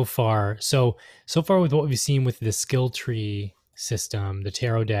so far with what we've seen with the skill tree system, the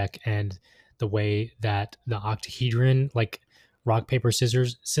tarot deck, and the way that the octahedron, like rock, paper,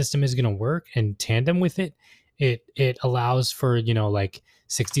 scissors system is going to work in tandem with it, it allows for, like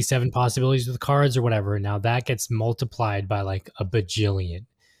 67 possibilities with cards or whatever. Now that gets multiplied by like a bajillion,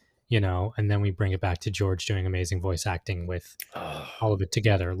 and then we bring it back to George doing amazing voice acting with all of it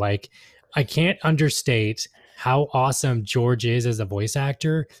together. Like, I can't understate how awesome George is as a voice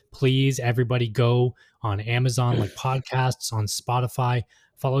actor. Please, everybody go on Amazon, like podcasts, on Spotify,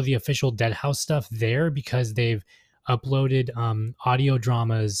 follow the official Deadhaus stuff there, because they've uploaded audio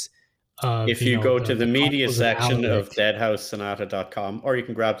dramas. If you go to the media section of deadhaussonata.com, or you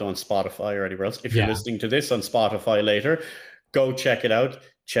can grab them on Spotify or anywhere else. If you're listening to this on Spotify later, go check it out.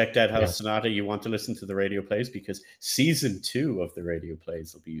 Check Deadhaus Sonata. You want to listen to the radio plays, because season 2 of the radio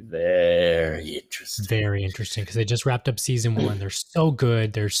plays will be very interesting. Very interesting, because they just wrapped up season 1. They're so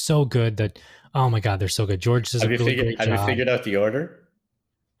good. They're so good that, oh my God, they're so good. George does a really great job. Have you figured out the order?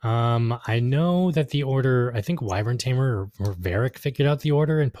 I know that the order, I think Wyvern Tamer or Varric figured out the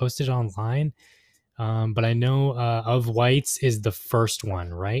order and posted it online. But I know Of Whites is the first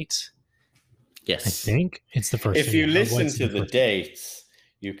one, right? Yes. I think it's the first one. If you listen to the dates,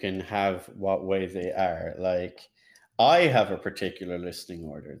 you can have what way they are. Like, I have a particular listening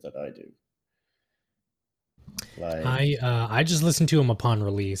order that I do. Like, I just listened to them upon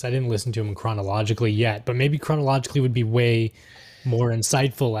release. I didn't listen to them chronologically yet, but maybe chronologically would be way more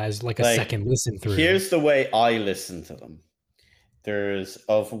insightful as like a second listen through. Here's the way I listen to them. There's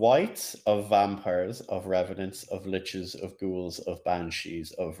of wights, of vampires, of revenants, of liches, of ghouls, of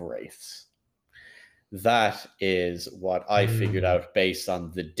banshees, of wraiths. That is what I figured out based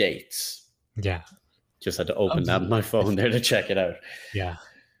on the dates. Yeah. Just had to open that on my phone there to check it out. Yeah.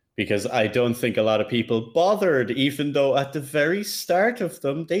 Because I don't think a lot of people bothered, even though at the very start of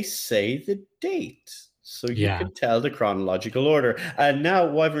them, they say the date. So you can tell the chronological order. And now,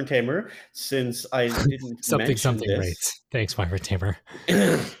 Wyvern Tamer, since I didn't mention this, great. Thanks, Wyvern Tamer.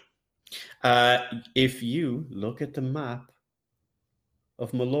 If you look at the map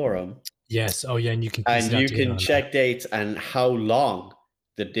of Malorum, Yes. Oh yeah, and you can piece and it out you to hit can on check dates and how long,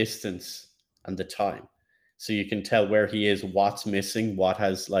 the distance and the time. So you can tell where he is, what's missing, what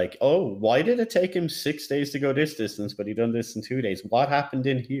has like, oh, why did it take him 6 days to go this distance, but he done this in 2 days? What happened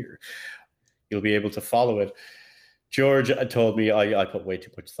in here? You'll be able to follow it. George told me I put way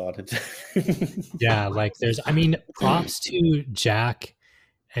too much thought into it. Yeah, like I mean, props to Jack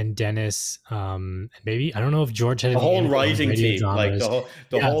and Dennis. Maybe I don't know if George had The any whole input on writing radio team, like dramas.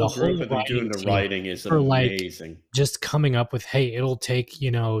 the Yeah, the whole group whole of them doing writing the team writing is for like amazing. just coming up with, hey, it'll take,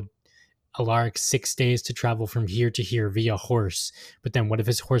 Alaric 6 days to travel from here to here via horse. But then what if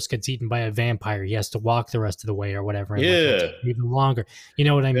his horse gets eaten by a vampire? He has to walk the rest of the way or whatever. And like it'll Yeah. take even longer. You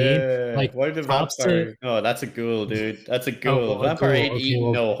know what I mean? Like Why the props to vampire? Oh, that's a ghoul, dude. That's a oh ghoul. well, a Vampire ghoul. ain't Okay, eating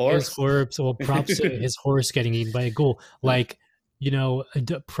well no his horse. horse. Well, props to his horse getting eaten by a ghoul. Like,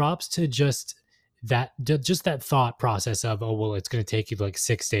 props to just that thought process of, oh well, it's going to take you like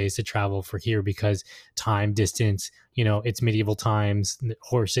 6 days to travel for here because time, distance, it's medieval times,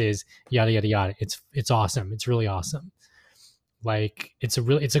 horses, yada yada yada. It's awesome. It's really awesome. Like it's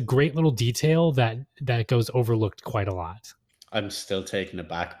a great little detail that goes overlooked quite a lot. I'm still taken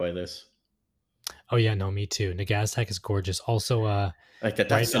aback by this. Oh yeah, no, me too. Nagaztak is gorgeous. Also, Like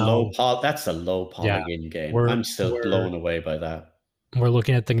that's right the now, that's the low polygon game. we're I'm still we're blown away by that. we're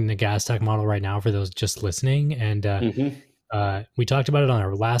looking at the Nagaztak model right now for those just listening, and Mm-hmm. we talked about it on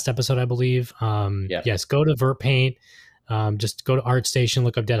our last episode, I believe. Yeah. Yes, go to VertPaint. Just go to ArtStation,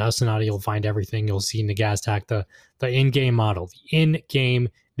 look up Deadhaus Sonata. You'll find everything. You'll see Nagaztak, the in-game model. The in-game,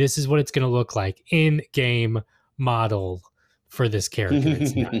 this is what it's going to look like. In-game model for this character.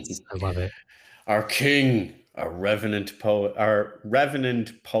 It's nuts. I love it. Our king, our revenant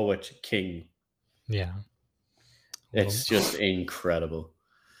poet king. Yeah. It's just incredible.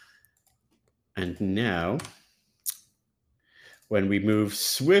 And now, when we move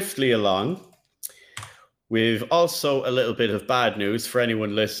swiftly along, we've also a little bit of bad news for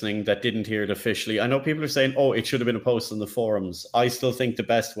anyone listening that didn't hear it officially. I know people are saying, oh, it should have been a post on the forums. I still think the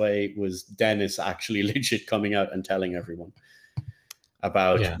best way was Dennis actually legit coming out and telling everyone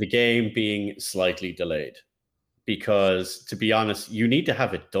about the game being slightly delayed. Because, to be honest, you need to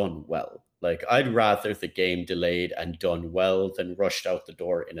have it done well. Like, I'd rather the game delayed and done well than rushed out the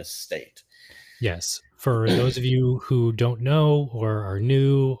door in a state. Yes. For those of you who don't know or are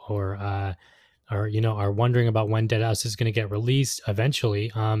new or are wondering about when Deadhaus is going to get released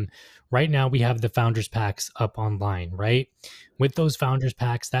eventually, right now we have the Founders Packs up online, right? With those Founders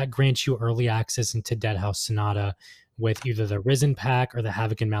Packs, that grants you early access into Deadhaus Sonata with either the Risen Pack or the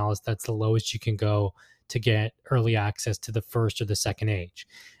Havoc and Malice. That's the lowest you can go to get early access to the first or the second age.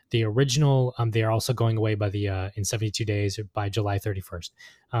 The original, they are also going away by in 72 days or by July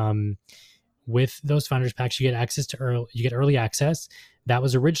 31st. With those Founders Packs, you get early access. That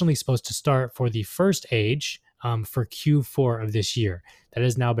was originally supposed to start for the first age for Q4 of this year. That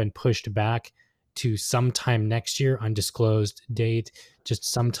has now been pushed back to sometime next year, undisclosed date, just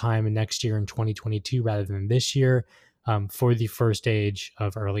sometime next year in 2022 rather than this year, for the first age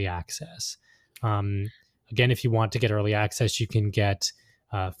of early access. Again, if you want to get early access, you can get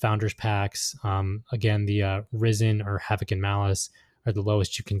Founders Packs. Again, the Risen or Havoc and Malice are the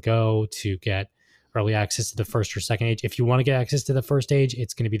lowest you can go to get early access to the first or second age. If you want to get access to the first age,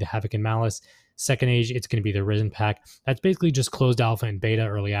 it's going to be the Havoc and Malice. Second age, it's going to be the Risen Pack. That's basically just closed alpha and beta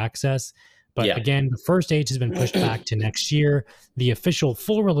early access. But again, the first age has been pushed back to next year. The official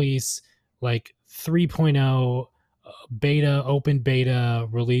full release, like 3.0 beta, open beta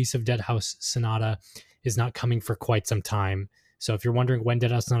release of Deadhaus Sonata is not coming for quite some time. So if you're wondering when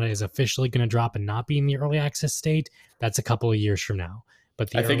Deadhaus Sonata is officially going to drop and not be in the early access state, that's a couple of years from now.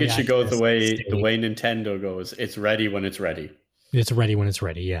 But I think it should go the way Nintendo goes. It's ready when it's ready. It's ready when it's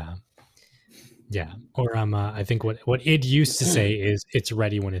ready. Yeah. Yeah. Or I think what it used to say is it's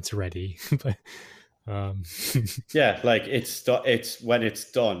ready when it's ready. But yeah, like it's when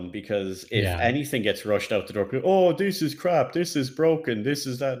it's done, because if anything gets rushed out the door, oh, this is crap, this is broken, this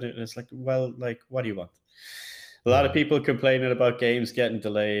is that, and it's like, well, like, what do you want? A lot of people complaining about games getting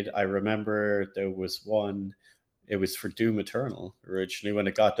delayed. I remember there was one, it was for Doom Eternal originally when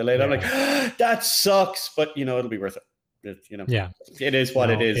it got delayed. I'm like, that sucks, but it'll be worth it. It is what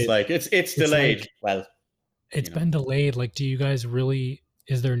it is. Like it's delayed. Like, well, it's been delayed. Like, do you guys really?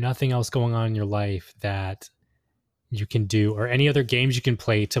 Is there nothing else going on in your life that you can do, or any other games you can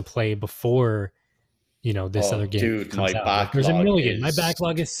play before this other game comes out? Like, there's a million. My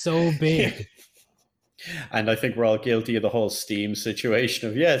backlog is so big. And I think we're all guilty of the whole Steam situation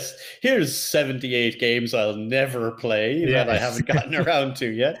of, yes, here's 78 games I'll never play that I haven't gotten around to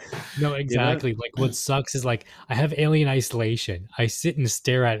yet. No, exactly. Like what sucks is like I have Alien Isolation. I sit and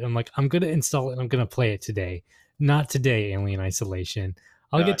stare at it. I'm like, I'm going to install it and I'm going to play it today. Not today, Alien Isolation.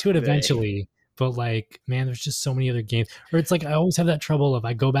 I'll get to it eventually. But like, man, there's just so many other games. Or it's like I always have that trouble of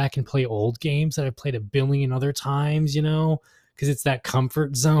I go back and play old games that I played a billion other times, you know, because it's that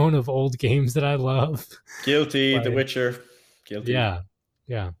comfort zone of old games that I love. Guilty, The Witcher. Guilty. Yeah.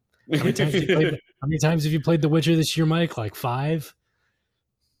 How many times have you played The Witcher this year, Mike? Like 5?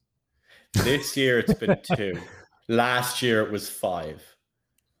 This year it's been 2. Last year it was 5.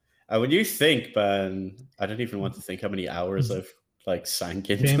 And when you think, Ben, I don't even want to think how many hours I've like sank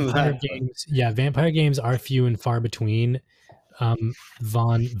into vampire that. games. Yeah, vampire games are few and far between. Von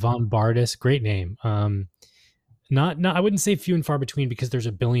Bardis, great name. Not I wouldn't say few and far between because there's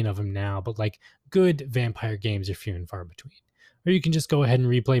a billion of them now, but like good vampire games are few and far between. Or you can just go ahead and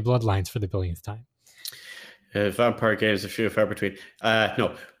replay Bloodlines for the billionth time. Vampire games are few and far between.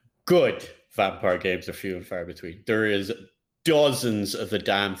 No, good vampire games are few and far between. There is dozens of the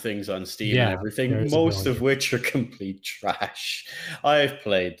damn things on Steam and everything, most of which are complete trash. I've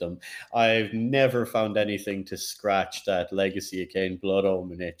played them. I've never found anything to scratch that Legacy of Kain Blood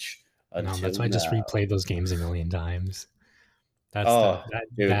Omen itch. No, that's why I just replayed those games a million times. Dude,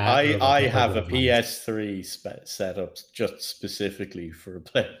 I have a PS3 set up just specifically for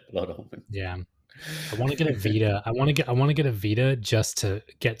Blood Omen. Yeah. I want to get a Vita. I want to get a Vita just to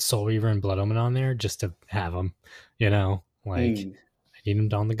get Soul Reaver and Blood Omen on there, just to have them. You know, like I need them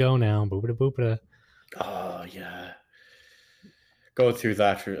on the go now. Boopada boopada. Oh yeah. Go through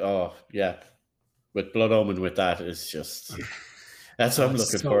that. With Blood Omen, with that is just. That's what I'm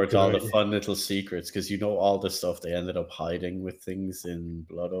looking forward to, all the fun little secrets, because you know all the stuff they ended up hiding with things in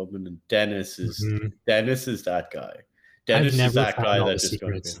Blood Omen, and Dennis is that guy. Dennis is that guy that is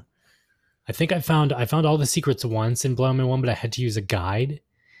going to be. I think I found all the secrets once in Blood Omen 1, but I had to use a guide.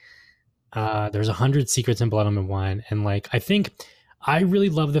 There's 100 secrets in Blood Omen 1, and like I think I really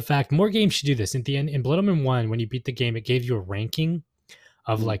love the fact more games should do this. At the end in Blood Omen 1, when you beat the game, it gave you a ranking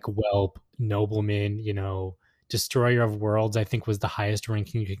of like Whelp, Nobleman, you know, Destroyer of Worlds, I think was the highest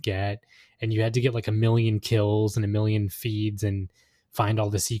ranking you could get, and you had to get like 1 million kills and 1 million feeds and find all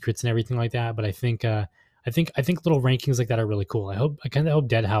the secrets and everything like that. But I think little rankings like that are really cool. I kind of hope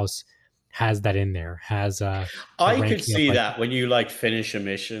Deadhaus has that in there. I could see that when you like finish a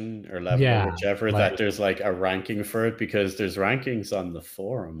mission or level or whichever, that there's like a ranking for it, because there's rankings on the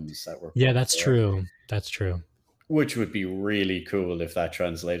forums that were. Yeah, that's true. That's true. Which would be really cool if that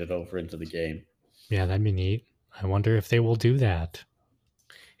translated over into the game. Yeah, that'd be neat. I wonder if they will do that.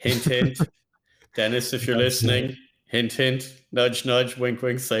 Hint, hint. Dennis, if you're listening, hint, hint. Nudge, nudge. Wink,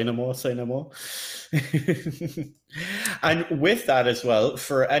 wink. Say no more. Say no more. And with that as well,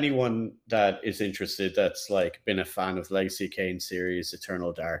 for anyone that is interested, that's like been a fan of Legacy of Kain series,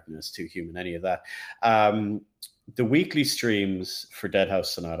 Eternal Darkness, Too Human, any of that, the weekly streams for Deadhaus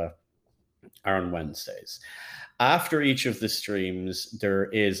Sonata are on Wednesdays. After each of the streams, there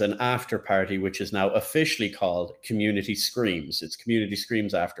is an after party, which is now officially called Community Screams. It's Community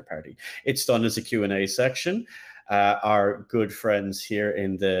Screams After Party. It's done as a Q&A section. Our good friends here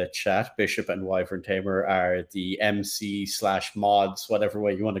in the chat, Bishop and Wyvern Tamer, are the MC/mods, whatever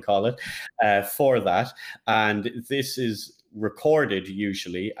way you want to call it, for that. And this is recorded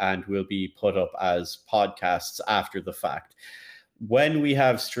usually and will be put up as podcasts after the fact. When we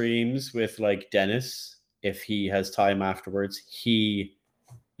have streams with like Dennis, if he has time afterwards, me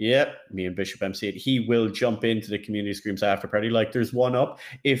and Bishop MC it, he will jump into the Community Screams After Party. Like there's one up.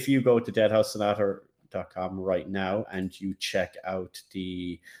 If you go to deadhaussonata.com right now and you check out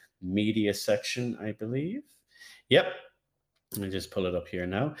the media section, I believe. Yep. Let me just pull it up here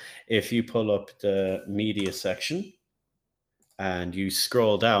now. If you pull up the media section and you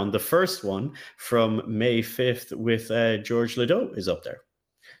scroll down, the first one from May 5th with George Ledoux is up there.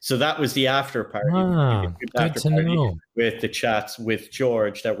 So that was the after party, with the chats with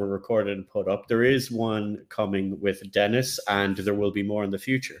George that were recorded and put up. There is one coming with Dennis, and there will be more in the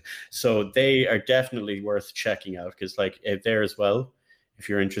future. So they are definitely worth checking out, because like there as well, if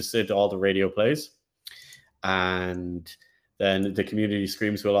you're interested, all the radio plays. And then the Community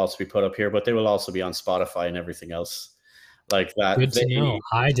Screams will also be put up here, but they will also be on Spotify and everything else like that. Good to know.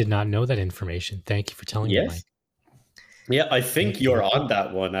 I did not know that information. Thank you for telling me, Mike. Yeah, I think you're on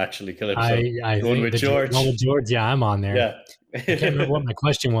that one, actually, Calypso. I think with George. One with George, yeah, I'm on there. Yeah. I can't remember what my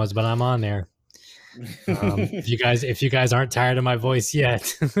question was, but I'm on there. If you guys aren't tired of my voice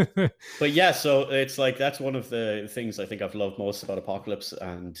yet. But yeah, so it's like that's one of the things I think I've loved most about Apocalypse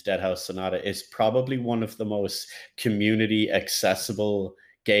and Deadhaus Sonata is probably one of the most community accessible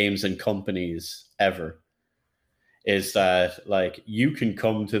games and companies ever. Is that like you can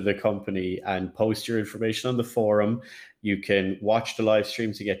come to the company and post your information on the forum. You can watch the live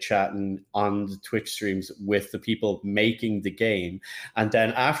streams and get chatting on the Twitch streams with the people making the game. And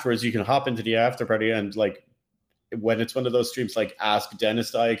then afterwards, you can hop into the after party and like, when it's one of those streams, like ask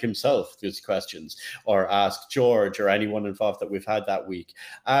Dennis Dyke himself these questions or ask George or anyone involved that we've had that week.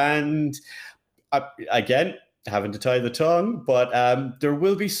 And again, having to tie the tongue, but there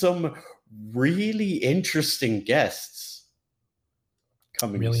will be some really interesting guests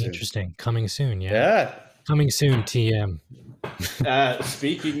coming soon. Interesting. Coming soon, Yeah. Coming soon, TM.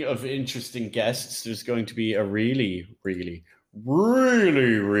 Speaking of interesting guests, there's going to be a really, really,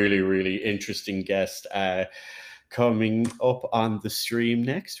 really, really, really interesting guest coming up on the stream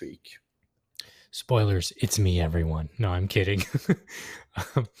next week. Spoilers, it's me, everyone. No, I'm kidding.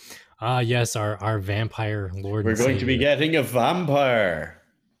 Yes, our vampire lord. We're going to be getting a vampire.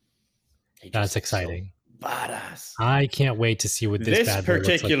 That's exciting. So badass. I can't wait to see what this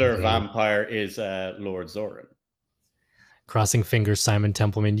particular vampire is. Lord Zoran. Crossing fingers, Simon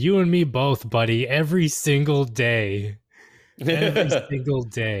Templeman. You and me both, buddy. Every single day. Every single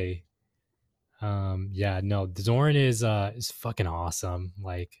day. Yeah, no, Zoran is fucking awesome.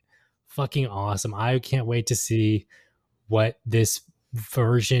 Like, fucking awesome. I can't wait to see what this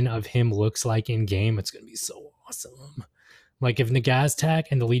version of him looks like in game. It's gonna be so awesome. Like, if Nagaztak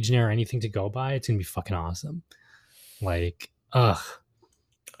and the Legionnaire are anything to go by, it's gonna be fucking awesome. Like, ugh.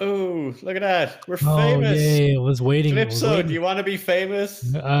 Oh, look at that. We're famous. Yay. I was waiting. Flipso, do you want to be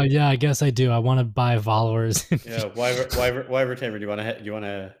famous? Yeah, I guess I do. I want to buy followers. Yeah, Wyver Tamer, do you want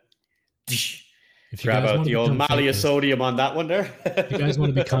to if grab out the old Malia sodium on that one there? If you guys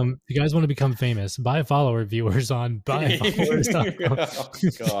want to become famous, buy follower viewers on buyfollowers.com. Oh,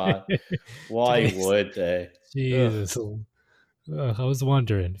 God. Why would they? Jesus. I was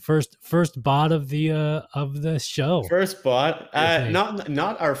wondering. First bot of the show. First bot.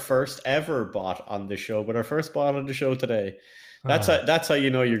 Not our first ever bot on the show, but our first bot on the show today. That's how you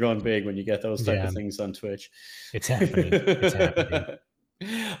know you're going big, when you get those type of things on Twitch. It's happening. It's happening.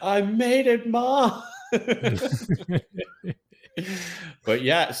 I made it, Ma. But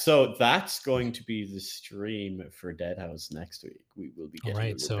yeah, so that's going to be the stream for Deadhaus next week. We will be getting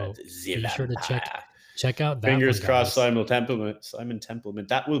right. So be sure to check out that. Fingers crossed, Simon Templeman.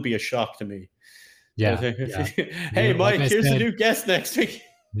 That will be a shock to me. Yeah. Hey, Mike, here's a new guest next week.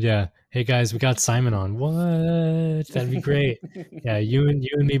 Yeah. Hey guys, we got Simon on. What? That'd be great. Yeah, you and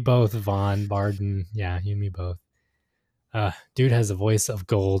me both, Vaughn Barden. Yeah, you and me both. Dude has a voice of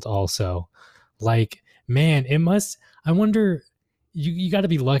gold also. Like, man, it must, I wonder, you got to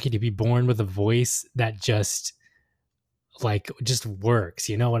be lucky to be born with a voice that just works.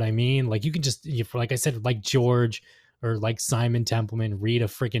 You know what I mean? Like, you can just, like I said, like George or like Simon Templeman, read a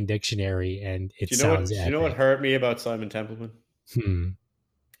freaking dictionary and it sounds epic. You know what hurt me about Simon Templeman?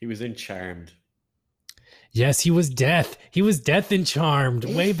 He was in Charmed. Yes, he was Death. He was Death in Charmed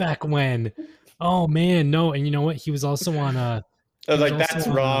way back when. Oh man, no. And you know what? He was also on that's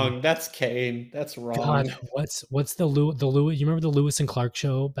wrong. That's Kane. That's wrong. God, what's the Lewis? You remember the Lewis and Clark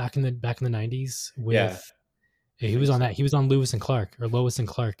show back in the 90s? He was on that. He was on Lois and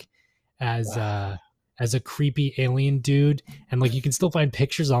Clark as a creepy alien dude, and like you can still find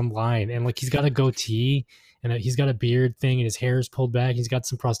pictures online, and like he's got a goatee and he's got a beard thing, and his hair is pulled back. He's got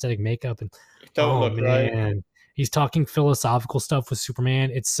some prosthetic makeup, and right. He's talking philosophical stuff with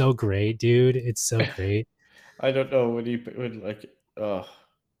Superman. It's so great, dude. It's so great. I don't know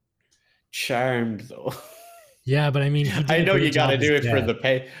Charmed though. Yeah, but I mean, I know you got to do it for the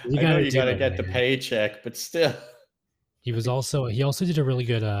pay. I know you got to get the paycheck, but still. He also did a really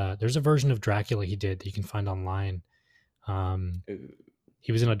good. There's a version of Dracula he did that you can find online.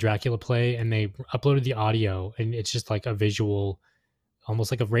 He was in a Dracula play, and they uploaded the audio, and it's just like a visual,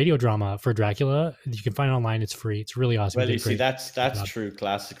 almost like a radio drama for Dracula. You can find it online. It's free. It's really awesome. Well, you see, that's true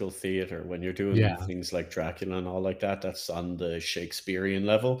classical theater. When you're doing things like Dracula and all like that, that's on the Shakespearean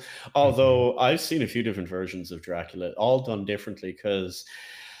level. Although I've seen a few different versions of Dracula, all done differently, because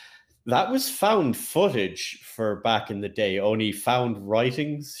that was found footage for back in the day. Only found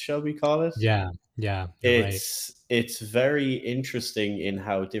writings, shall we call it? Yeah. Yeah, you're right. It's very interesting in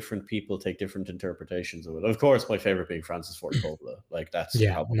how different people take different interpretations of it. Of course, my favorite being Francis Ford Coppola. Like that's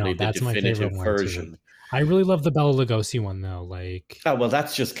Yeah, probably no, the that's my favorite definitive one too. version. I really love the Bela Lugosi one though. Like, Oh well,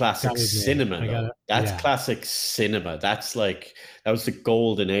 that's just classic gotta admit, cinema, I though. gotta, That's yeah. classic cinema. That's like that was the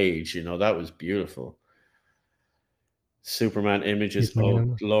golden age. You know, that was beautiful. Superman images. Oh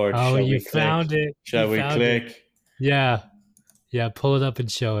Superman. Lord, Oh, shall you we click? found it. You Shall we found it. click? Yeah, yeah. Pull it up and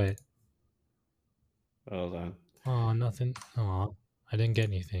show it. Hold on. Oh, nothing. Oh, I didn't get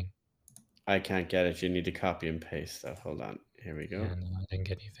anything. I can't get it. You need to copy and paste that. Hold on. Here we go. Yeah, no, I didn't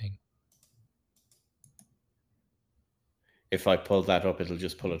get anything. If I pull that up, it'll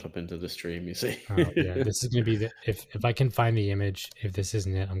just pull it up into the stream, you see. Oh, yeah, this is gonna be the if I can find the image. If this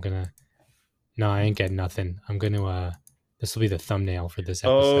isn't it, I'm gonna. No, I ain't getting nothing. I'm gonna. This will be the thumbnail for this episode.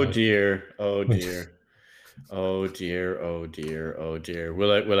 Oh dear. Oh dear. Oh dear. Oh dear. Oh dear.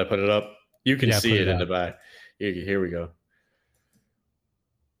 Will I put it up? You can see it in the back. Here we go.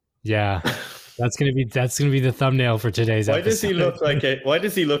 Yeah. That's gonna be the thumbnail for today's episode. Why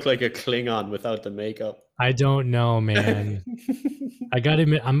does he look like a Klingon without the makeup? I don't know, man. I gotta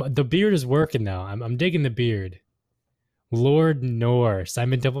admit, the beard is working though. I'm digging the beard. Lord Nor.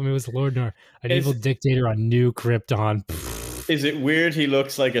 Simon Templeman was Lord Nor, an evil dictator on New Krypton. Is it weird he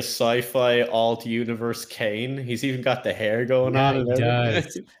looks like a sci-fi alt-universe Kane? He's even got the hair going on. And he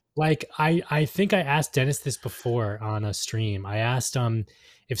does. Like, I think I asked Dennis this before on a stream. I asked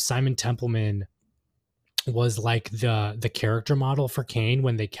if Simon Templeman was like the character model for Kane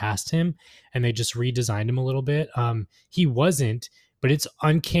when they cast him and they just redesigned him a little bit. He wasn't, but it's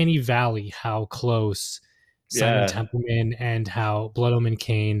uncanny valley how close Simon Templeman and how Blood Omen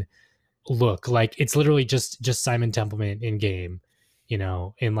Kane look. Like, it's literally just Simon Templeman in game, you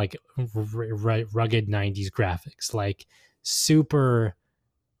know, in like rugged 90s graphics, like super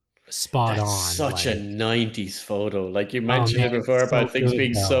spot on. Such a 90s photo. Like you mentioned it before about things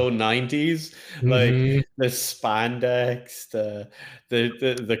being so 90s. Like the spandex,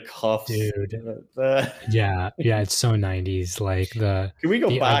 the cuffs. Dude. Yeah, it's so 90s. Like Can we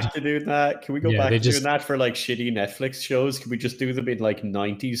go back to doing that? Can we go back to doing that for like shitty Netflix shows? Can we just do them in like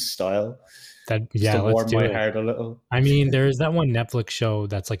 90s style? Let's warm do my it. heart a little. I mean, there's that one Netflix show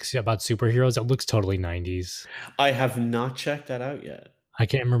that's like about superheroes that looks totally 90s. I have not checked that out yet. I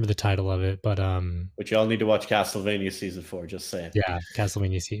can't remember the title of it, but you all need to watch Castlevania season 4. Just saying. Yeah,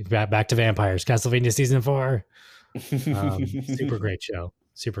 Castlevania back to vampires. Castlevania season 4. Super great show.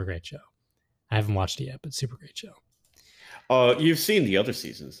 Super great show. I haven't watched it yet, but super great show. Oh, you've seen the other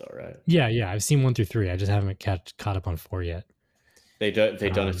seasons, though, right? Yeah. I've seen 1 through 3. I just haven't caught up on 4 yet. They've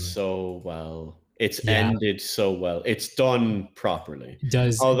done it so well. It's ended so well. It's done properly.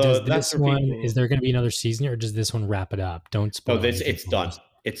 Does this one? Is there going to be another season, or does this one wrap it up? Don't spoil. No, it's done.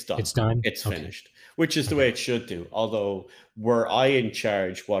 It's done. It's done. It's finished, which is the way it should do. Although, were I in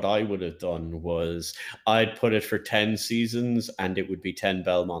charge, what I would have done was I'd put it for 10 seasons, and it would be 10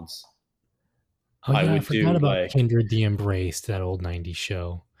 Belmonts. Oh yeah, I forgot about Kindred the Embraced, that old 90s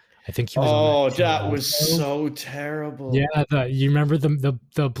show. I think he was on that was so terrible. Yeah, you remember the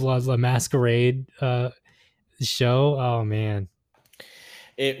Blood Masquerade show? Oh man,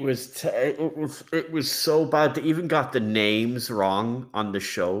 it was so bad. They even got the names wrong on the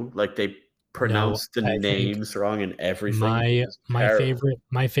show. Like they pronounced the names wrong and everything.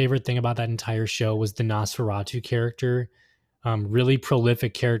 My favorite thing about that entire show was the Nosferatu character. Really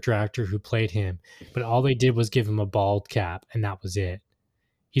prolific character actor who played him, but all they did was give him a bald cap, and that was it.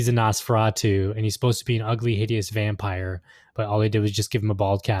 He's a Nosferatu, and he's supposed to be an ugly, hideous vampire, but all they did was just give him a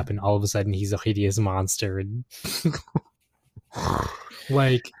bald cap, and all of a sudden he's a hideous monster. And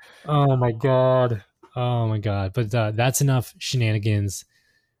like, oh my god. But that's enough shenanigans,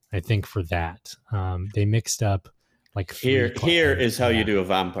 I think, for that. They mixed up like here is how you do a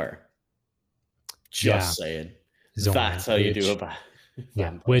vampire. Just saying. That's how you do a vampire.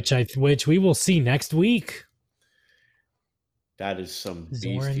 Yeah, which we will see next week. That is some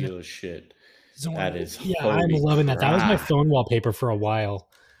bestial shit. That is I'm loving that. That was my phone wallpaper for a while.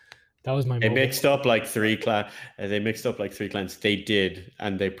 That was my. They mixed up like 3 clans. They did,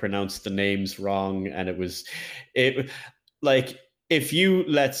 and they pronounced the names wrong, and it like if you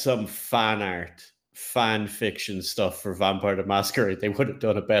let some fan art, fan fiction stuff for Vampire the Masquerade, they would have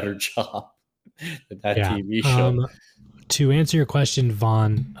done a better job than that TV show. To answer your question,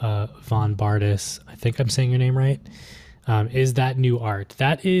 Von Bardis, I think I'm saying your name right. Is that new art?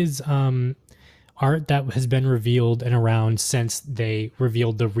 That is art that has been revealed and around since they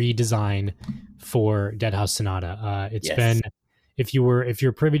revealed the redesign for Deadhaus Sonata. It's been if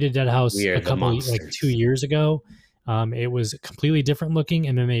you're privy to Deadhaus a couple 2 years ago, It was completely different looking,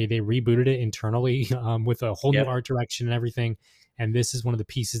 and then they rebooted it internally with a whole new art direction and everything. And this is one of the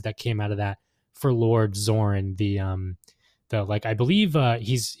pieces that came out of that for Lord Zorin, the like I believe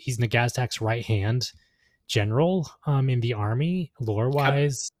he's Nagaztak's right hand general in the army, lore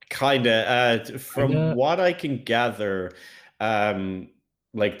wise. From what I can gather,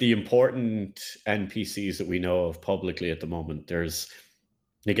 like the important NPCs that we know of publicly at the moment, there's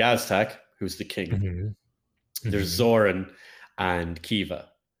Nagaztak, who's the king. Mm-hmm. There's Zorin and Kiva.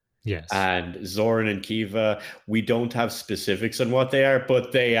 Yes. And Zorin and Kiva, we don't have specifics on what they are,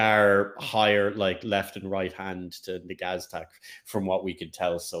 but they are higher, like left and right hand to Nagaztak from what we can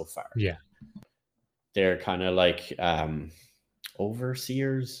tell so far. Yeah. They're kind of like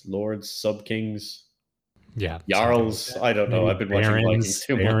overseers, lords, sub-kings. Yeah. Jarls. I don't know. I've been watching Vikings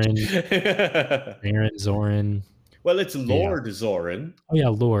too much. Baron Zorin. Well, it's Lord Zorin. Oh, yeah,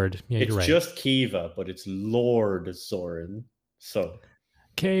 Lord. Yeah, it's just Kiva, but it's Lord Zorin. So,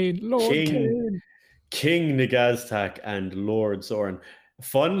 Kane, Lord Kane. King Nagaztak and Lord Zorin.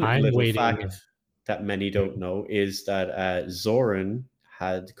 Fun little fact that many don't know is that Zorin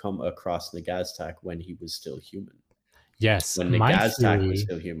had come across Nagaztak when he was still human. Yes, when Nagaztak was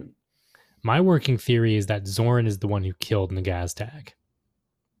still human. My working theory is that Zorin is the one who killed Nagaztak.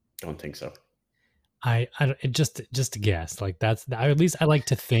 Don't think so. I just a guess. Like that's at least I like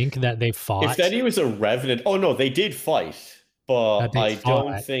to think that they fought. If that he was a revenant, oh no, they did fight, but I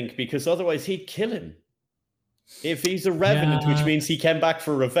don't think, because otherwise he'd kill him. If he's a revenant, which means he came back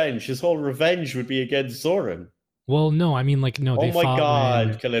for revenge, his whole revenge would be against Zorin. Well, no, I mean like no. Oh my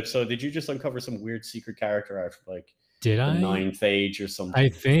god, Calypso! Did you just uncover some weird secret character art from like the 9th age or something? I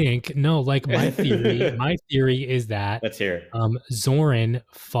think no. Like my theory is that let's hear it. Zorin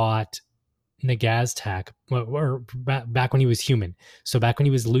fought Nagaztak, or back when he was human. So back when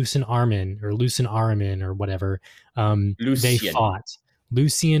he was Lucien Aramin or whatever, they fought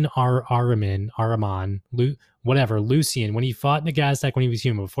Lucien Araman, whatever, Lucien, when he fought Nagaztak when he was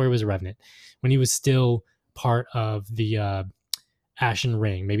human, before he was a revenant, when he was still part of the Ashen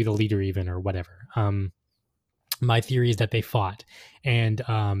Ring, maybe the leader even, or whatever. My theory is that they fought, and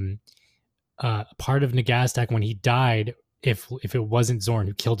part of Nagaztak when he died, if it wasn't Zorin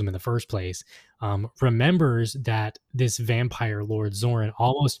who killed him in the first place, remembers that this vampire Lord Zorin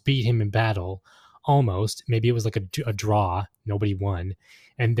almost beat him in battle. Almost. Maybe it was like a draw. Nobody won.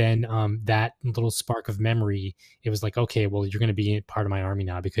 And then that little spark of memory, it was like, okay, well, you're going to be part of my army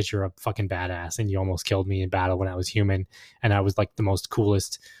now because you're a fucking badass and you almost killed me in battle when I was human. And I was like the most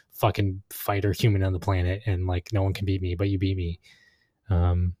coolest fucking fighter human on the planet. And like, no one can beat me, but you beat me.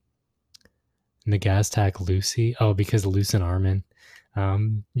 Nagaztak Lucy. Oh, because Lucien Aramin.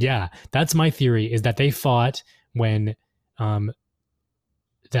 Yeah, that's my theory, is that they fought when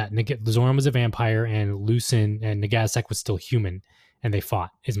that Zorin was a vampire and Lucien and Nagaztak was still human, and they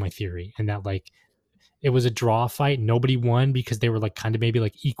fought, is my theory. And that like it was a draw fight. Nobody won because they were like kind of maybe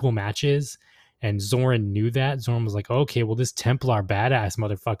like equal matches. And Zorin knew that. Zorin was like, okay, well, this Templar badass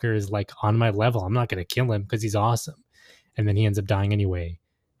motherfucker is like on my level. I'm not going to kill him because he's awesome. And then he ends up dying anyway.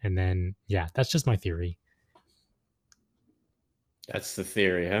 And then, yeah, that's just my theory. That's the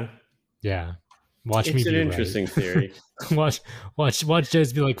theory, huh? Yeah. Watch it's me. It's an interesting theory. watch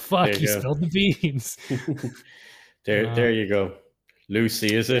Jez be like, fuck, you spilled the beans. There you go.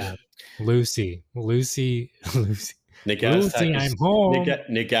 Lucy, is it? Yeah. Lucy. Nagaztak I'm home.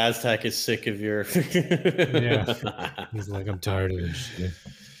 Nagaztak is sick of your... Yeah. He's like, I'm tired of this shit.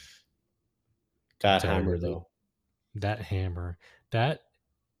 That hammer, though. That hammer. That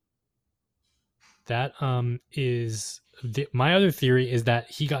is... my other theory is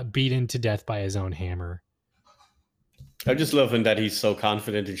that he got beaten to death by his own hammer. I'm just loving that he's so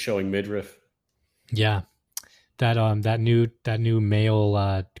confident in showing midriff. Yeah. That new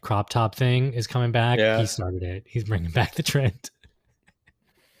male crop top thing is coming back. Yeah. He started it. He's bringing back the trend.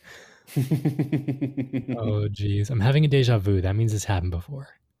 Oh geez, I'm having a deja vu. That means this happened before.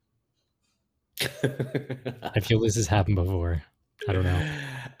 I feel this has happened before. I don't know.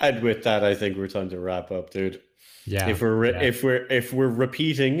 And with that, I think we're time to wrap up, dude. Yeah. If we're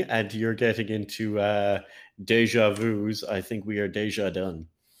repeating and you're getting into deja vus, I think we are deja done.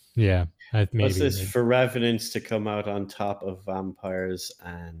 Yeah. What's this for revenants to come out on top of vampires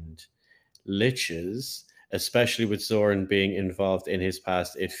and liches, especially with Zorin being involved in his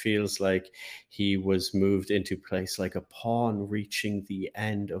past? It feels like he was moved into place like a pawn reaching the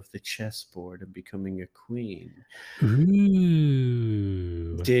end of the chessboard and becoming a queen.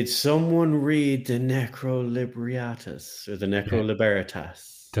 Ooh. Did someone read the Necroliberatus or the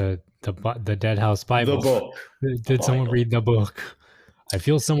Necroliberatus? The Deadhaus Bible. The book. Did someone read the book? I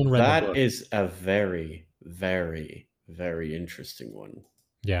feel someone read the book. That is a very very, very interesting one.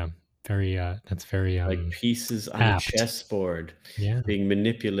 Yeah, very. That's very Like pieces on apt. a chessboard, Yeah, being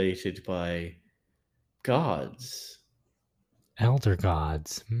manipulated by gods. elder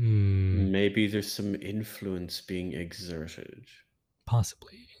gods. Maybe there's some influence being exerted.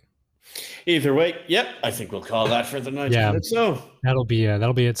 Possibly. Either way, yep, I think we'll call that for the night. Yeah. So That'll be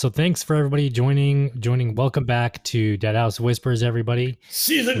it. So thanks for everybody joining. Welcome back to Deadhaus Whispers, everybody.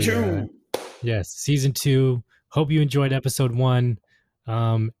 Season 2. Yes, season 2. Hope you enjoyed episode 1.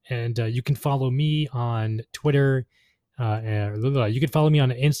 And you can follow me on Twitter. You can follow me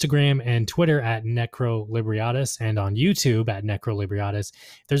on Instagram and Twitter at NecroLibriatus and on YouTube at NecroLibriatus.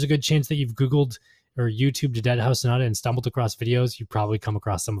 There's a good chance that you've Googled or YouTubed Deadhaus Sonata and stumbled across videos. You probably come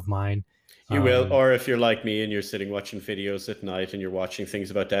across some of mine. You will, or if you're like me and you're sitting watching videos at night and you're watching things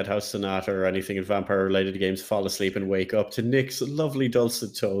about Deadhaus Sonata or anything in vampire-related games, fall asleep and wake up to Nick's lovely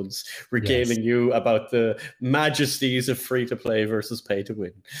dulcet tones regaling you about the majesties of free-to-play versus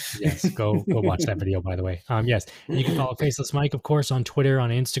pay-to-win. Yes, go watch that video, by the way. Yes, you can follow Faceless Mike, of course, on Twitter, on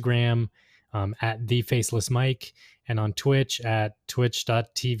Instagram, at The Faceless Mike, and on Twitch at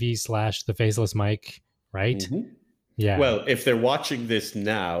twitch.tv/TheFacelessMike, right? Mm-hmm. Yeah. Well, if they're watching this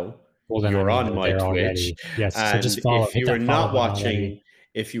now, well, then you're on my Twitch. Already. Yes, and so just follow. If you are not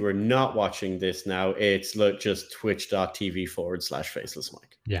watching this now, it's just twitch.tv/facelessmike.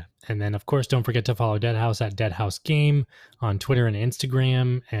 Yeah. And then of course don't forget to follow Deadhaus at Deadhaus Game on Twitter and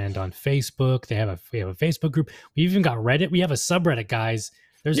Instagram and on Facebook. We have a Facebook group. We even got Reddit. We have a subreddit, guys.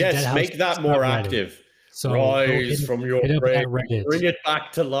 There's make that more active. So rise from your grave, bring it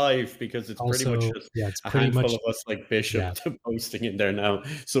back to life, because it's also, pretty much just a handful of us like Bishop posting in there now.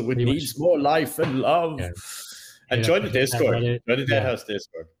 So it needs more life and love. Yeah. And join the Discord. Join the Deadhaus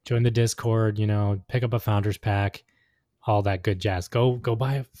Discord. Join the Discord, pick up a Founders Pack, all that good jazz. Go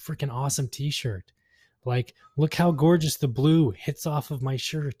buy a freaking awesome t-shirt. Like, look how gorgeous the blue hits off of my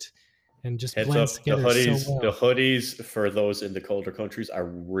shirt and just blends together so well. The hoodies for those in the colder countries are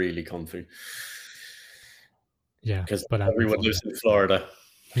really comfy. Yeah, because everyone lives in Florida.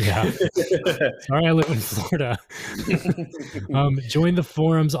 Yeah, sorry, I live in Florida. Join the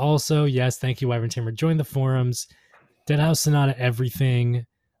forums also. Yes, thank you, Wyvern Tamer. Join the forums. Deadhaus Sonata everything.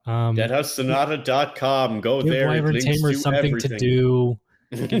 DeadhausSonata.com. Go there. Wyvern Tamer something to do.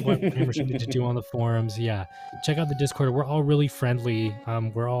 Give Wyvern Tamer something to do on the forums. Yeah, check out the Discord. We're all really friendly.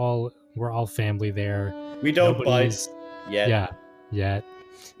 We're all family there. We don't bite yet. Yeah, yet.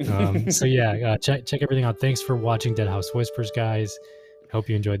 So yeah, check everything out. Thanks for watching Deadhaus Whispers, guys. Hope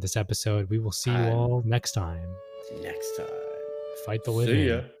you enjoyed this episode. We will see you all next time. Fight the living. See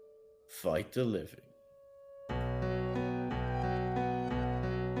ya. Fight the living.